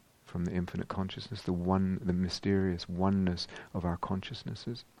awareness from the infinite consciousness, the mysterious oneness of our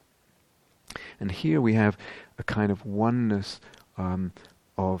consciousnesses. And here we have a kind of oneness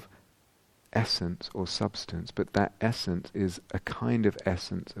of essence or substance, but that essence is a kind of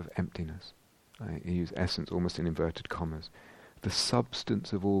essence of emptiness. I use essence almost in inverted commas. The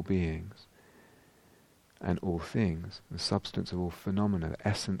substance of all beings and all things, the substance of all phenomena, the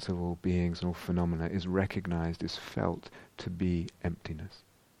essence of all beings and all phenomena is recognized, is felt to be emptiness.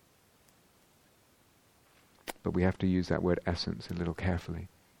 But we have to use that word essence a little carefully.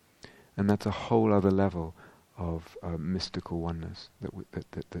 And that's a whole other level of mystical oneness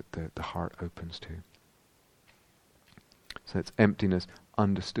that the heart opens to. So it's emptiness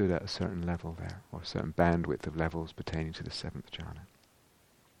understood at a certain level there, or a certain bandwidth of levels pertaining to the seventh jhana.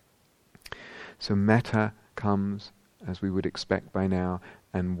 So metta comes, as we would expect by now,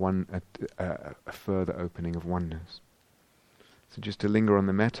 and a further opening of oneness. So just to linger on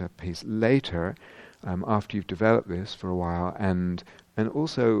the metta piece, later, after you've developed this for a while, and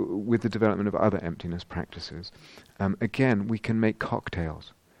also with the development of other emptiness practices, again, we can make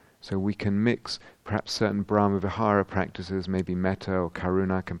cocktails. So we can mix perhaps certain Brahma Vihara practices, maybe metta or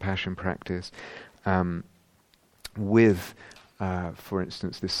karuna, compassion practice, with, for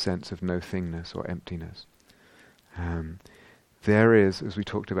instance, this sense of nothingness or emptiness. There is, as we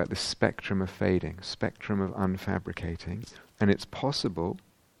talked about, this spectrum of fading, spectrum of unfabricating, and it's possible,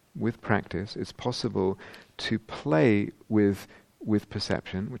 with practice, it's possible to play with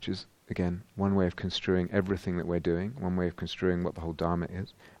perception, which is, again, one way of construing everything that we're doing, one way of construing what the whole Dharma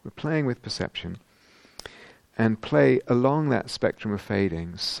is. We're playing with perception and play along that spectrum of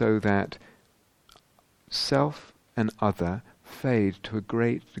fading so that self and other fade to a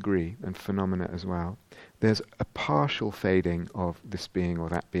great degree, and phenomena as well. There's a partial fading of this being or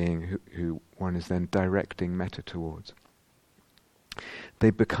that being who one is then directing metta towards.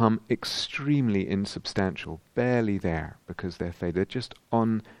 They become extremely insubstantial, barely there, because they're faded. They're just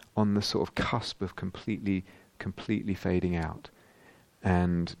on the sort of cusp of completely fading out,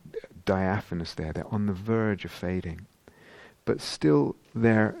 and diaphanous there. They're on the verge of fading, but still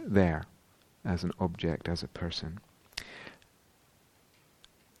they're there as an object, as a person.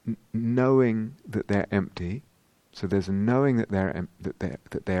 Knowing that they're empty, so there's a knowing that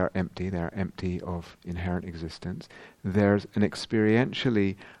they are empty of inherent existence. There's an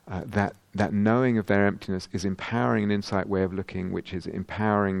experientially that knowing of their emptiness is empowering an insight way of looking, which is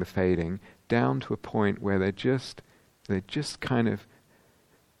empowering the fading down to a point where they're just kind of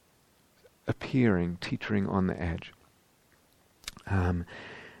appearing, teetering on the edge. And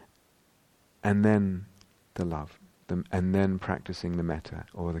then the love them, and then practicing the metta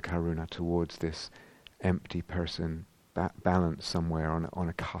or the karuna towards this empty person, balanced somewhere on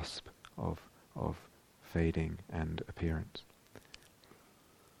a cusp of fading and appearance.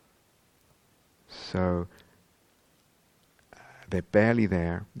 So they're barely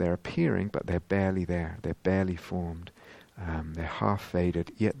there, they're appearing, but they're barely there, they're barely formed, they're half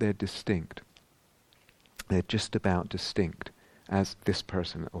faded, yet they're distinct. They're just about distinct as this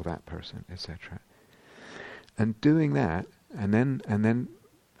person or that person, etc. And doing that, and then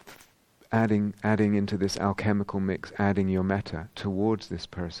adding into this alchemical mix, adding your metta towards this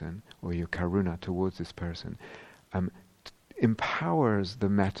person, or your karuna towards this person, empowers the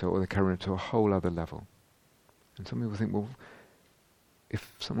metta or the karuna to a whole other level. And some people think, well,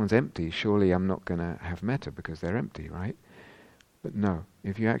 if someone's empty, surely I'm not going to have metta because they're empty, right? But no,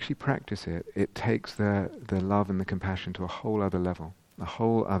 if you actually practice it, it takes the love and the compassion to a whole other level, a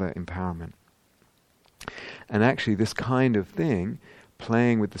whole other empowerment. And actually this kind of thing,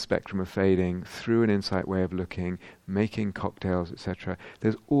 playing with the spectrum of fading through an insight way of looking, making cocktails, etc.,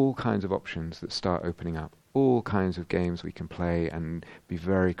 there's all kinds of options that start opening up. All kinds of games we can play and be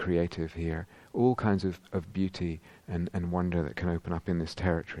very creative here. All kinds of beauty and wonder that can open up in this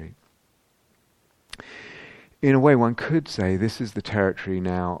territory. In a way, one could say this is the territory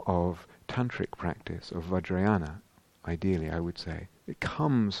now of tantric practice, of Vajrayana, ideally, I would say. It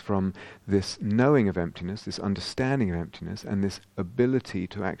comes from this knowing of emptiness, this understanding of emptiness, and this ability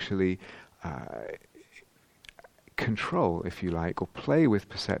to actually control, if you like, or play with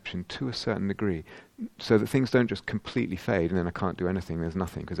perception to a certain degree, so that things don't just completely fade and then I can't do anything, there's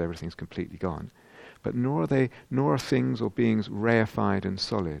nothing because everything's completely gone. But nor are things or beings reified and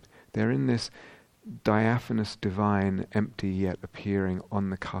solid. They're in this diaphanous, divine, empty yet appearing, on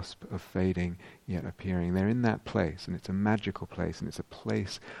the cusp of fading yet appearing. They're in that place, and it's a magical place, and it's a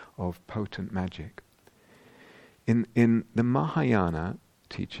place of potent magic. In the Mahayana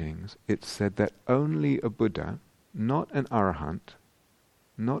teachings, it's said that only a Buddha, not an Arahant,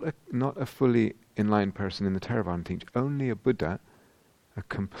 not a fully enlightened person in the Theravada teaching, only a Buddha, a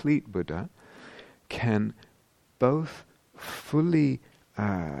complete Buddha, can both fully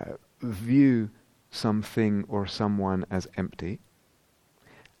view something or someone as empty,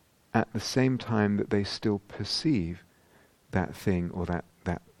 at the same time that they still perceive that thing or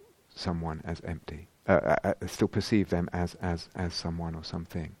that someone as empty, still perceive them as someone or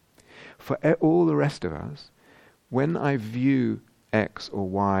something. For all the rest of us, when I view X or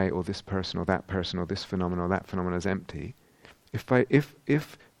Y or this person or this phenomenon or that phenomenon as empty, if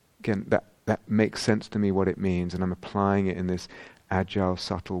again that makes sense to me what it means, and I'm applying it in this agile,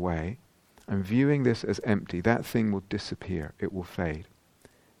 subtle way, I'm viewing this as empty. That thing will disappear. It will fade.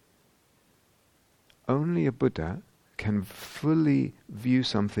 Only a Buddha can fully view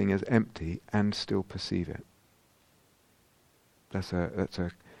something as empty and still perceive it. That's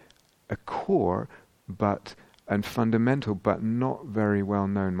a core and fundamental but not very well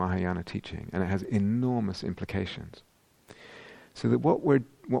known Mahayana teaching, and it has enormous implications. So that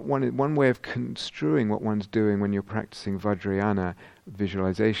one way of construing what one's doing when you're practicing Vajrayana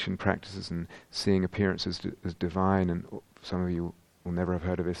visualization practices and seeing appearances as divine, and some of you will never have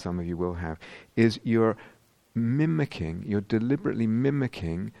heard of this, some of you will have, is you're deliberately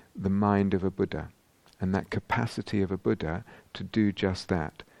mimicking the mind of a Buddha, and that capacity of a Buddha to do just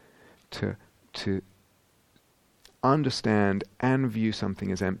that, to understand and view something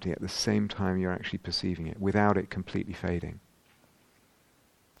as empty at the same time you're actually perceiving it, without it completely fading.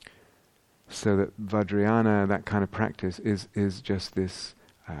 So that Vajrayana, that kind of practice, is just this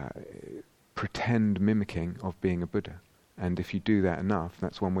pretend mimicking of being a Buddha. And if you do that enough,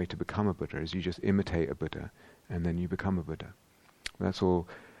 that's one way to become a Buddha, is you just imitate a Buddha, and then you become a Buddha. That's all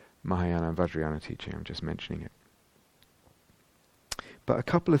Mahayana and Vajrayana teaching, I'm just mentioning it. But a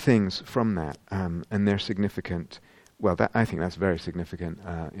couple of things from that, and they're significant. Well, I think that's very significant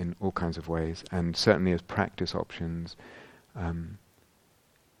in all kinds of ways, and certainly as practice options,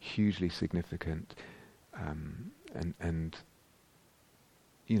 hugely significant, and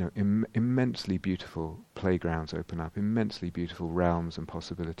immensely beautiful playgrounds open up, immensely beautiful realms and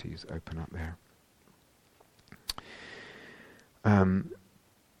possibilities open up there.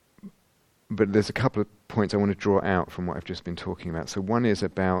 But there's a couple of points I want to draw out from what I've just been talking about. So one is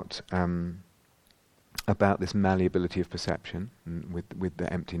about this malleability of perception with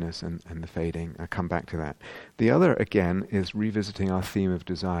the emptiness and the fading. I'll come back to that. The other, again, is revisiting our theme of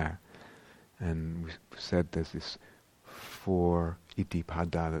desire. And we said there's this 4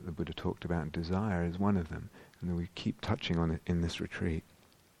 iddhipada that the Buddha talked about, and desire is one of them. And we keep touching on it in this retreat.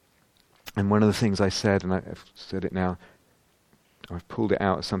 And one of the things I said, and I've said it now, I've pulled it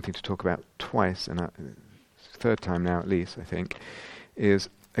out as something to talk about twice, and third time now at least, I think, is,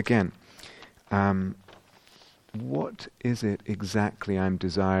 again, what is it exactly I'm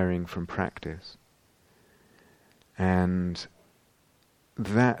desiring from practice? And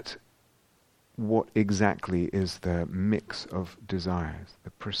that, what exactly is the mix of desires,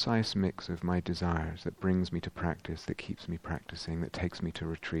 the precise mix of my desires that brings me to practice, that keeps me practicing, that takes me to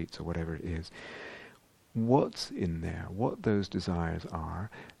retreats or whatever it is. What's in there, what those desires are,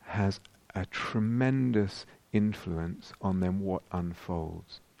 has a tremendous influence on then what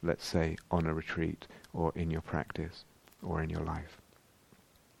unfolds, let's say on a retreat or in your practice or in your life.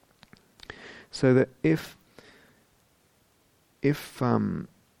 So that if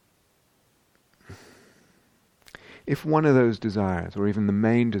one of those desires, or even the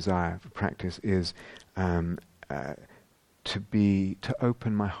main desire for practice, is to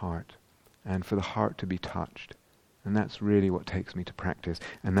open my heart and for the heart to be touched, and that's really what takes me to practice,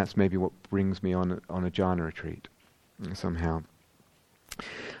 and that's maybe what brings me on a jhana retreat somehow.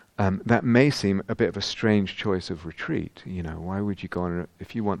 That may seem a bit of a strange choice of retreat. Why would you go on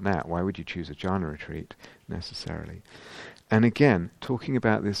if you want that? Why would you choose a jhana retreat necessarily? And again, talking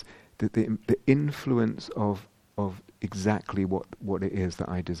about this, the influence of exactly what it is that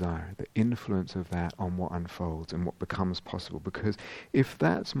I desire, the influence of that on what unfolds and what becomes possible. Because if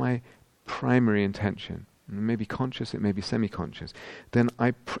that's my primary intention, it may be conscious, it may be semi-conscious, then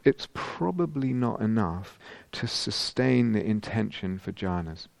it's probably not enough to sustain the intention for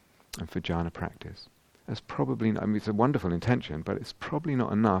jhanas and for jhana practice. That's probably, it's a wonderful intention, but it's probably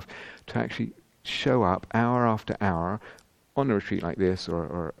not enough to actually show up hour after hour on a retreat like this,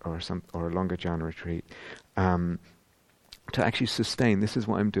 or a longer jhana retreat, to actually sustain. This is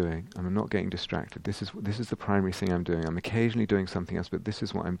what I'm doing. I'm not getting distracted. This is the primary thing I'm doing. I'm occasionally doing something else, but this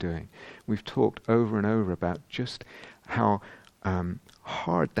is what I'm doing. We've talked over and over about just how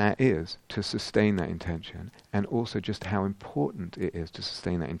hard that is to sustain that intention, and also just how important it is to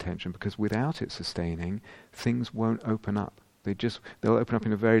sustain that intention, because without it sustaining, things won't open up. They'll open up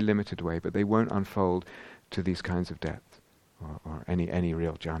in a very limited way, but they won't unfold to these kinds of depths. Or any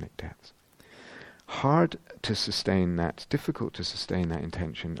real jhanic depths. Hard to sustain that, difficult to sustain that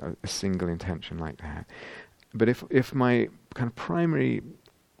intention, a single intention like that. But if my kind of primary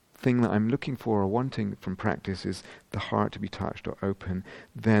thing that I'm looking for or wanting from practice is the heart to be touched or open,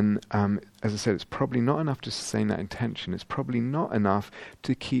 then, as I said, it's probably not enough to sustain that intention. It's probably not enough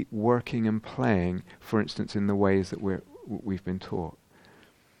to keep working and playing, for instance, in the ways that we've been taught.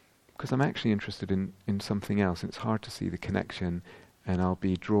 Because I'm actually interested in something else, and it's hard to see the connection, and I'll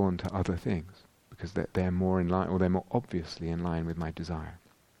be drawn to other things because they're more in line, or they're more obviously in line with my desire.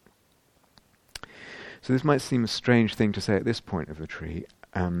 So this might seem a strange thing to say at this point of the retreat,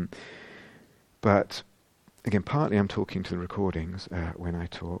 but again, partly I'm talking to the recordings when I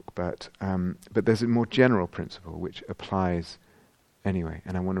talk, but there's a more general principle which applies anyway,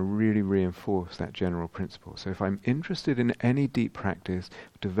 and I want to really reinforce that general principle. So if I'm interested in any deep practice,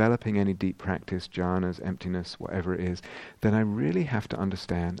 developing any deep practice, jhanas, emptiness, whatever it is, then I really have to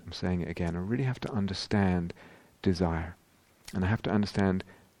understand, I'm saying it again, I really have to understand desire. And I have to understand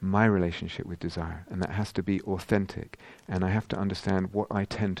my relationship with desire, and that has to be authentic. And I have to understand what I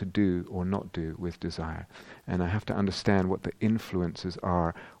tend to do or not do with desire. And I have to understand what the influences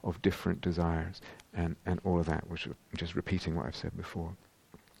are of different desires, and all of that, which I'm just repeating what I've said before.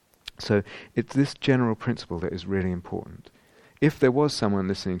 So it's this general principle that is really important. If there was someone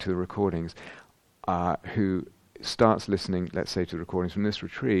listening to the recordings who starts listening, let's say, to the recordings from this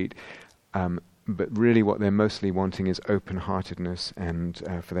retreat, but really what they're mostly wanting is open-heartedness and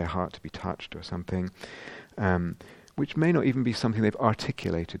for their heart to be touched or something, which may not even be something they've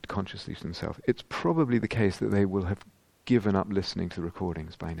articulated consciously to themselves. It's probably the case that they will have given up listening to the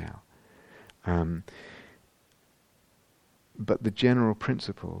recordings by now. But the general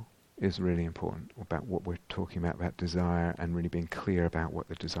principle is really important about what we're talking about desire, and really being clear about what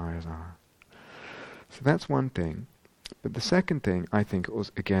the desires are. So that's one thing. But the second thing, I think,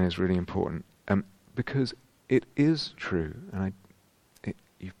 again, is really important, because it is true, and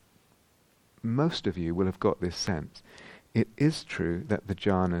most of you will have got this sense, it is true that the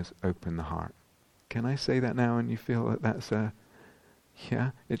jhanas open the heart. Can I say that now and you feel that that's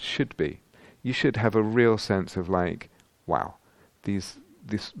yeah, it should be. You should have a real sense of like, wow, this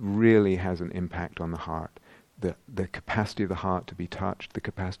really has an impact on the heart. The capacity of the heart to be touched, the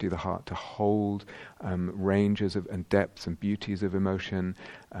capacity of the heart to hold ranges of and depths and beauties of emotion,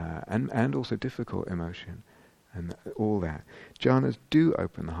 and also difficult emotion, and all that. Jhanas do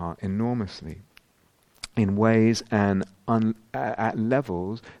open the heart enormously. in ways and at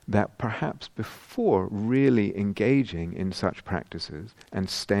levels that perhaps before really engaging in such practices and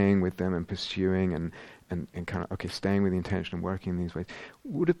staying with them and pursuing and kind of, staying with the intention and working in these ways,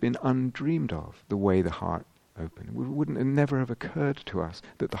 would have been undreamed of, the way the heart opened. It wouldn't have never have occurred to us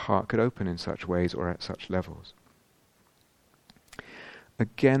that the heart could open in such ways or at such levels.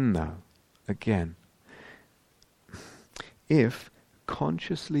 Again, if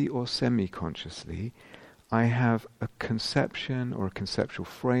consciously or semi-consciously I have a conception or a conceptual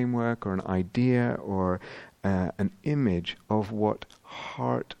framework or an idea or an image of what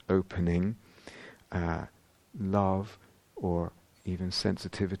heart opening, love, or even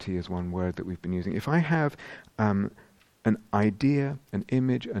sensitivity is one word that we've been using. If I have an idea, an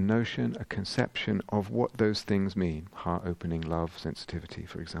image, a notion, a conception of what those things mean, heart opening, love, sensitivity,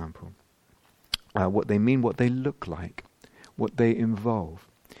 for example, what they mean, what they look like, what they involve,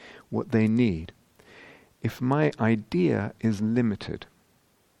 what they need. If my idea is limited,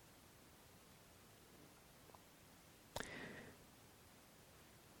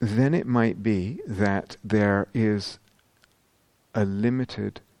 then it might be that there is a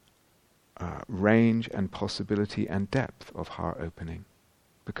limited range and possibility and depth of heart opening,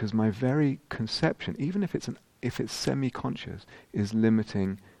 because my very conception, even if it's semi-conscious, is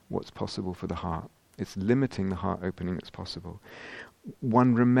limiting what's possible for the heart. It's limiting the heart opening that's possible.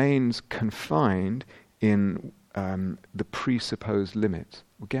 One remains confined in the presupposed limits.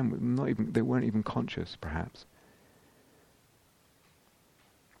 Again, they weren't even conscious, perhaps.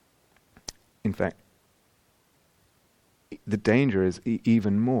 In fact, the danger is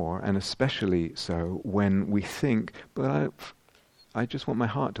even more, and especially so, when we think, but I just want my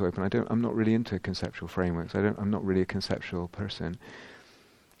heart to open. I'm not really into conceptual frameworks. I'm not really a conceptual person.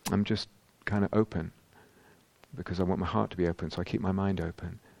 I'm just kind of open because I want my heart to be open, so I keep my mind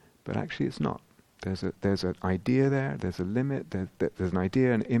open. But actually, it's not. There's an idea there. There's a limit. There's an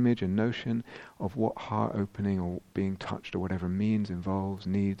idea, an image, a notion of what heart opening or being touched or whatever means, involves,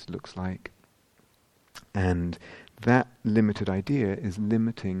 needs, looks like. And that limited idea is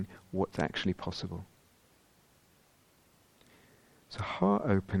limiting what's actually possible. So heart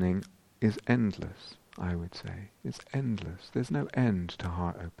opening is endless, I would say. It's endless. There's no end to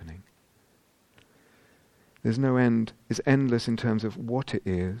heart opening. There's no end. It's endless in terms of what it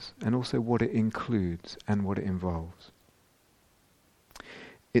is and also what it includes and what it involves.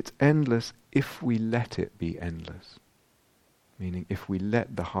 It's endless if we let it be endless. Meaning if we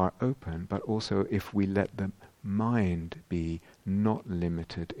let the heart open, but also if we let the mind be not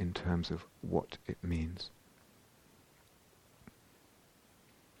limited in terms of what it means.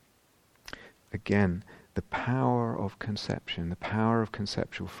 Again, the power of conception, the power of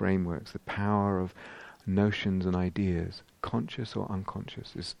conceptual frameworks, the power of notions and ideas, conscious or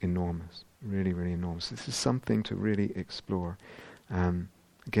unconscious, is enormous. Really, really enormous. This is something to really explore.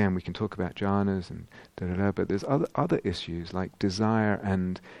 Again, we can talk about jhanas and but there's other issues like desire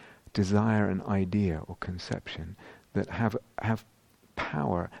and idea or conception that have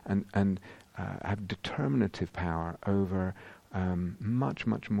power and have determinative power over much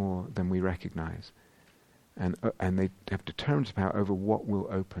more than we recognize, and they have determinative power over what will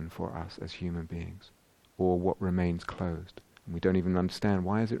open for us as human beings, or what remains closed. And we don't even understand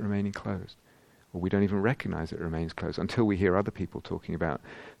why is it remaining closed. Or we don't even recognize it remains closed until we hear other people talking about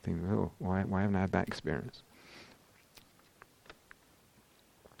things. Oh, why haven't I had that experience?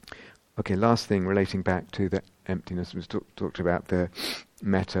 Okay, last thing relating back to the emptiness was talked about the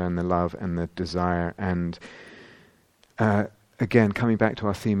metta and the love and the desire, and again coming back to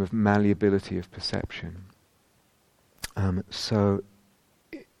our theme of malleability of perception. So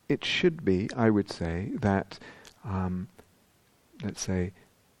it should be, I would say, that let's say,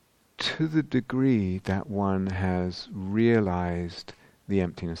 to the degree that one has realized the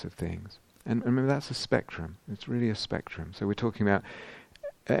emptiness of things. And remember, that's a spectrum. It's really a spectrum. So we're talking about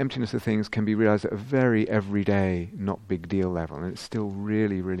emptiness of things can be realized at a very everyday, not big deal level, and it's still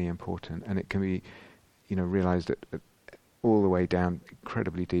really, really important. And it can be, realized at all the way down,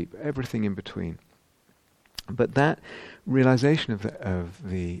 incredibly deep, everything in between. But that realization of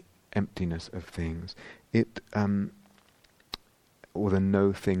the emptiness of things, or the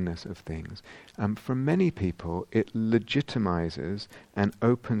nothingness of things. For many people, it legitimizes and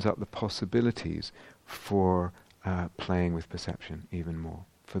opens up the possibilities for playing with perception even more,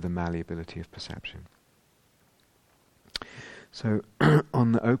 for the malleability of perception. So,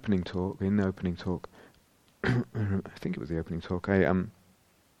 in the opening talk, I think it was the opening talk,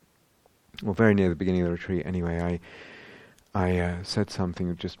 very near the beginning of the retreat anyway, I said something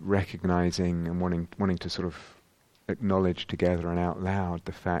of just recognizing and wanting to sort of acknowledge together and out loud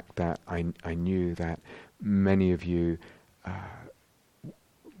the fact that I knew that many of you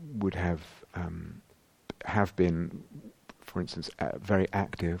would have been, for instance, very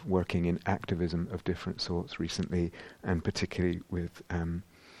active, working in activism of different sorts recently, and particularly with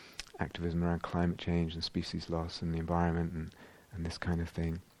activism around climate change and species loss and the environment and this kind of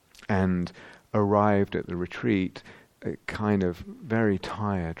thing, and arrived at the retreat kind of very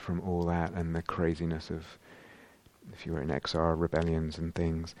tired from all that and the craziness of, if you were in XR, rebellions and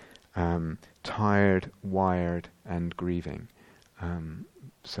things, tired, wired, and grieving.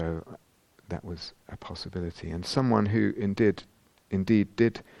 So that was a possibility. And someone who indeed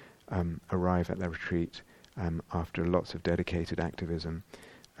did arrive at the retreat after lots of dedicated activism,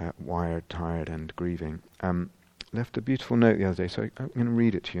 wired, tired, and grieving, left a beautiful note the other day. So I'm going to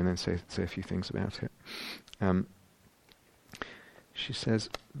read it to you and then say a few things about it. She says,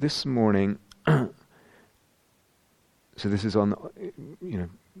 this morning, so this is on,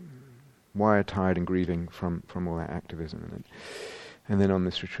 wired, tired, and grieving from all that activism, and then on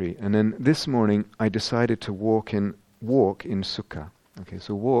this retreat. And then this morning, I decided to walk in sukha. Okay,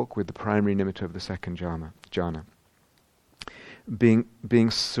 so walk with the primary nimitta of the second jhana. Being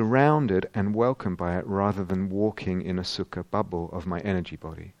surrounded and welcomed by it rather than walking in a sukha bubble of my energy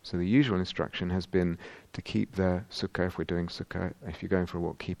body. So the usual instruction has been to keep the sukha, if we're doing sukha, if you're going for a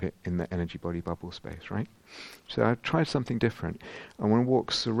walk, keep it in the energy body bubble space, right? So I've tried something different. I want to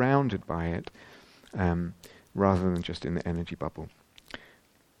walk surrounded by it rather than just in the energy bubble.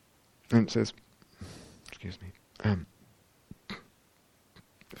 And it says,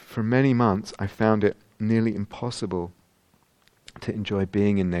 for many months I found it nearly impossible to enjoy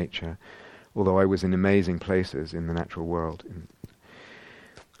being in nature, although I was in amazing places in the natural world.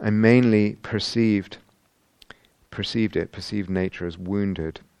 I mainly perceived nature as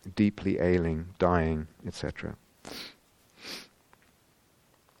wounded, deeply ailing, dying, etc.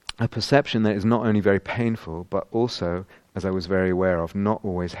 A perception that is not only very painful, but also, as I was very aware of, not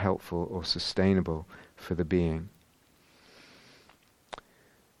always helpful or sustainable for the being.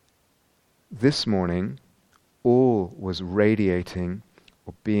 This morning, all was radiating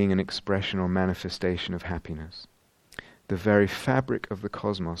or being an expression or manifestation of happiness. The very fabric of the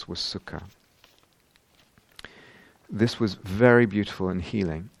cosmos was sukha. This was very beautiful and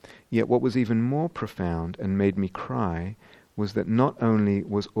healing. Yet what was even more profound and made me cry was that not only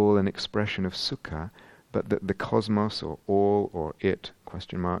was all an expression of sukha, but that the cosmos, or all, or it,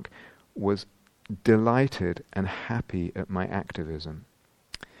 was delighted and happy at my activism.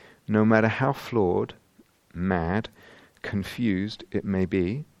 No matter how flawed, mad, confused it may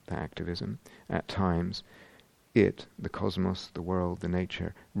be, the activism, at times, it, the cosmos, the world, the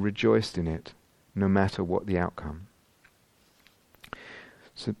nature, rejoiced in it, no matter what the outcome.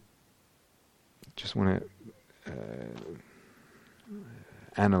 So, just want to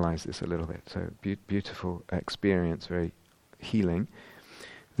analyze this a little bit. So, beautiful experience, very healing.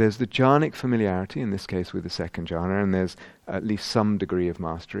 There's the jhanic familiarity, in this case with the second jhana, and there's at least some degree of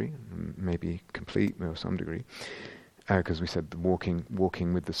mastery, maybe complete or some degree, because we said the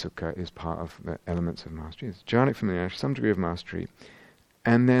walking with the sukha is part of the elements of mastery. It's jhanic familiarity, some degree of mastery,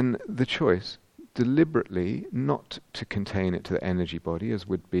 and then the choice, deliberately not to contain it to the energy body, as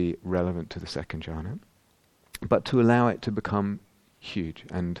would be relevant to the second jhana, but to allow it to become huge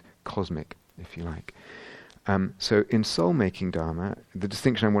and cosmic, if you like. So in soul-making dharma, the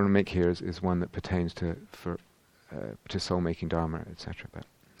distinction I want to make here is one that pertains to soul-making dharma, etc. But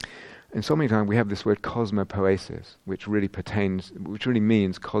in soul-making dharma, we have this word cosmopoesis, which really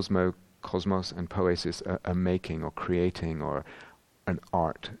means cosmos and poesis, a making or creating or an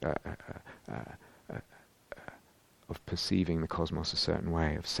art of perceiving the cosmos a certain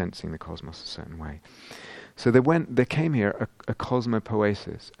way, of sensing the cosmos a certain way. So there came here a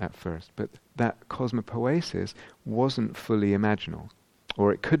cosmopoesis at first, but that cosmopoesis wasn't fully imaginal.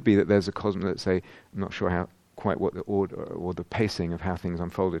 Or it could be that there's a cosmos, let's say, I'm not sure quite what the order or the pacing of how things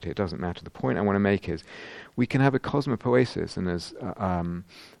unfolded here, it doesn't matter. The point I want to make is, we can have a cosmopoesis, and as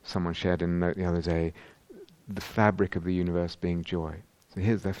someone shared in a note the other day, the fabric of the universe being joy. So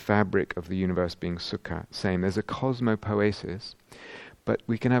here's the fabric of the universe being sukha, saying there's a cosmopoesis, but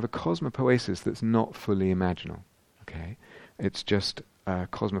we can have a cosmopoesis that's not fully imaginal. Okay, it's just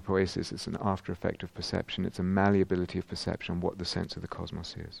cosmopoesis. It's an after effect of perception. It's a malleability of perception on what the sense of the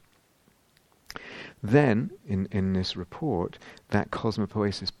cosmos is. Then, in this report, that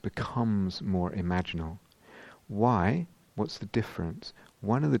cosmopoesis becomes more imaginal. Why? What's the difference?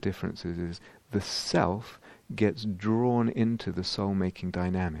 One of the differences is the self gets drawn into the soul-making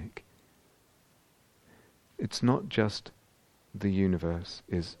dynamic. It's not just the universe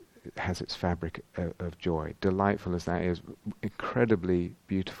is has its fabric of joy. Delightful as that is, incredibly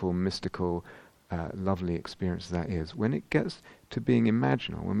beautiful, mystical, lovely experience that is. When it gets to being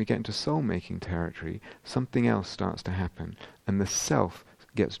imaginal, when we get into soul-making territory, something else starts to happen, and the self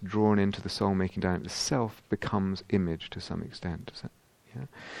gets drawn into the soul-making dynamic. The self becomes image to some extent.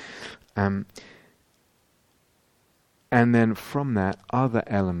 And then from that, other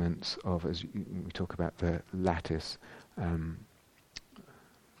elements of, as we talk about the lattice,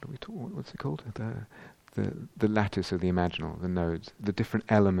 what's it called? The lattice of the imaginal, the nodes, the different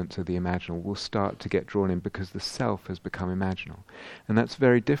elements of the imaginal will start to get drawn in because the self has become imaginal. And that's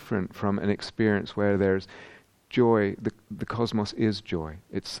very different from an experience where there's joy. The cosmos is joy.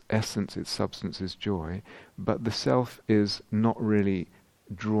 Its essence, its substance is joy, but the self is not really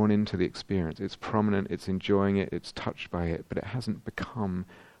drawn into the experience. It's prominent, it's enjoying it, it's touched by it, but it hasn't become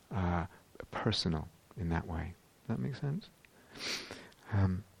personal in that way. Does that make sense?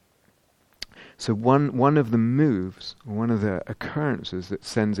 So one of the moves, one of the occurrences that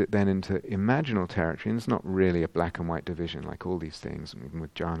sends it then into imaginal territory, and it's not really a black and white division like all these things, even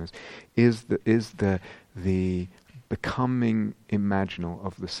with jhanas, is the becoming imaginal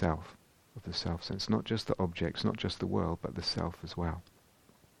of the self. So it's not just the objects, not just the world, but the self as well.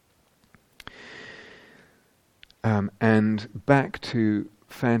 And back to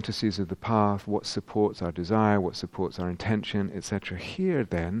fantasies of the path, what supports our desire, what supports our intention, etc. Here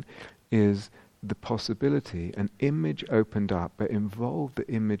then is the possibility, an image opened up, but involved the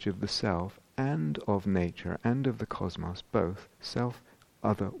image of the self and of nature and of the cosmos, both self,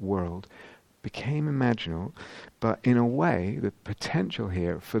 other, world, became imaginal, but in a way, the potential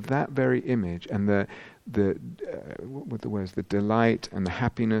here for that very image and the delight and the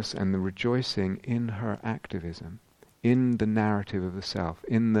happiness and the rejoicing in her activism, in the narrative of the self,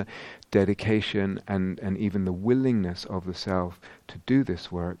 in the dedication and even the willingness of the self to do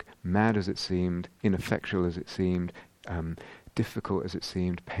this work, mad as it seemed, ineffectual as it seemed, difficult as it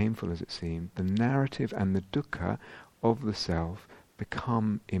seemed, painful as it seemed, the narrative and the dukkha of the self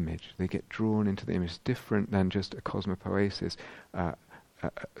become image. They get drawn into the image, different than just a cosmopoesis, the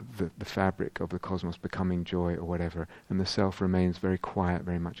fabric of the cosmos becoming joy or whatever, and the self remains very quiet,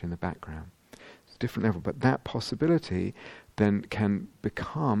 very much in the background. It's a different level, but that possibility then can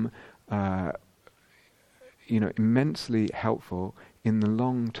become immensely helpful in the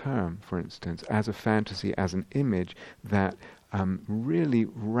long term, for instance, as a fantasy, as an image that really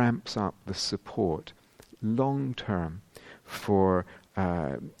ramps up the support long term for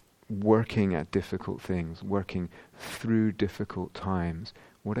working at difficult things, working through difficult times,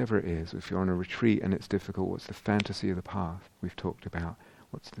 whatever it is. If you're on a retreat and it's difficult, what's the fantasy of the path we've talked about?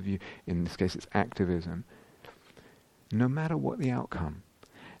 What's the view? In this case, it's activism. No matter what the outcome,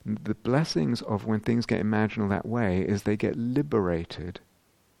 the blessings of when things get imaginal that way is they get liberated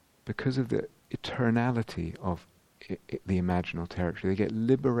because of the eternality of the imaginal territory. They get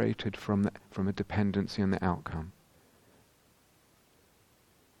liberated from a dependency on the outcome.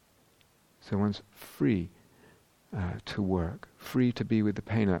 So one's free to work, free to be with the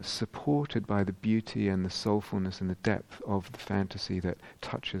pain, that's supported by the beauty and the soulfulness and the depth of the fantasy that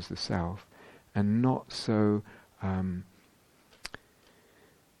touches the self, and not so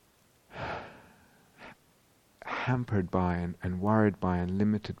hampered by and worried by and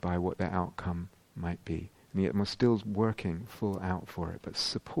limited by what their outcome might be. And yet we're still working full out for it, but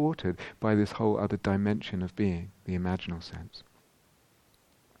supported by this whole other dimension of being, the imaginal sense.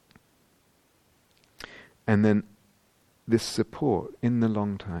 And then this support in the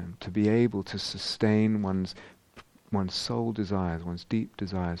long time, to be able to sustain one's soul desires, one's deep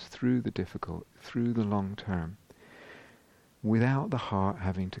desires through the difficult, through the long term, without the heart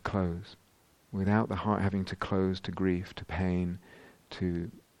having to close, without the heart having to close to grief, to pain,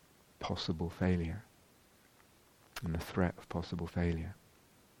 to possible failure, and the threat of possible failure.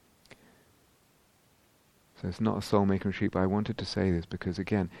 So it's not a soul-making retreat, but I wanted to say this because,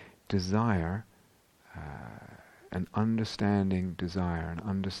 again, desire, an understanding desire, an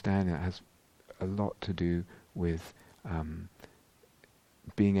understanding that has a lot to do with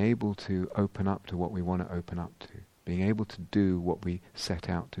being able to open up to what we want to open up to, being able to do what we set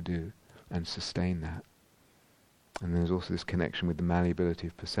out to do and sustain that. And there's also this connection with the malleability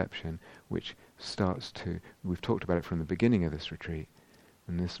of perception, which starts to, we've talked about it from the beginning of this retreat,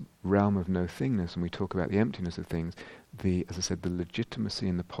 in this realm of nothingness, and we talk about the emptiness of things, as I said, the legitimacy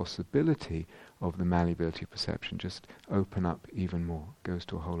and the possibility of the malleability of perception just open up even more, goes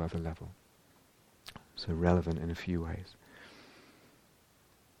to a whole other level. So relevant in a few ways.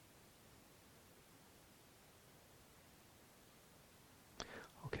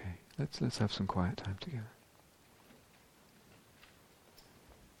 Okay, let's have some quiet time together.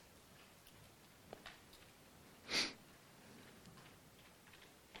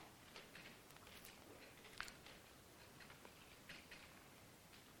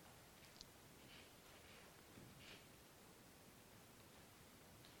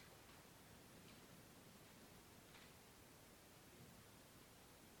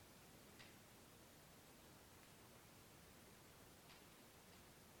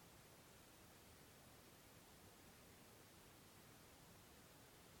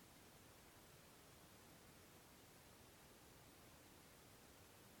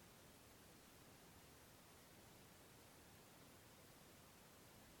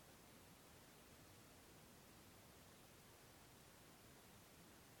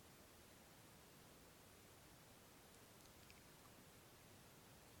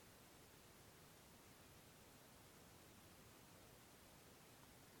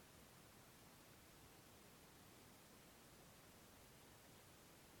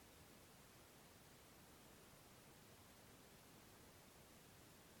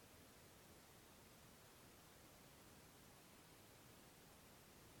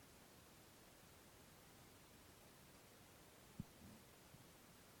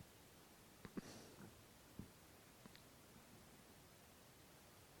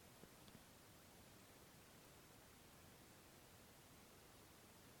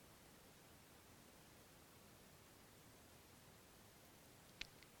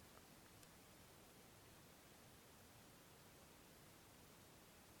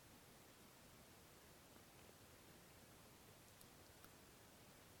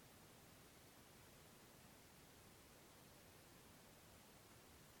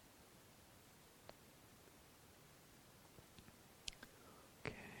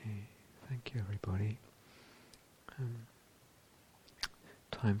 Thank you, everybody.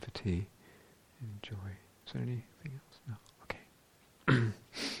 Time for tea. Enjoy. Is there anything else? No? Okay.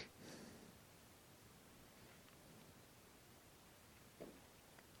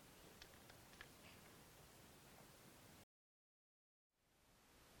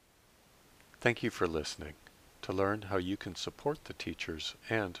 Thank you for listening. To learn how you can support the teachers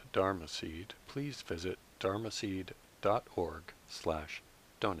and Dharma Seed, please visit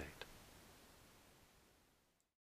dharmaseed.org/donate.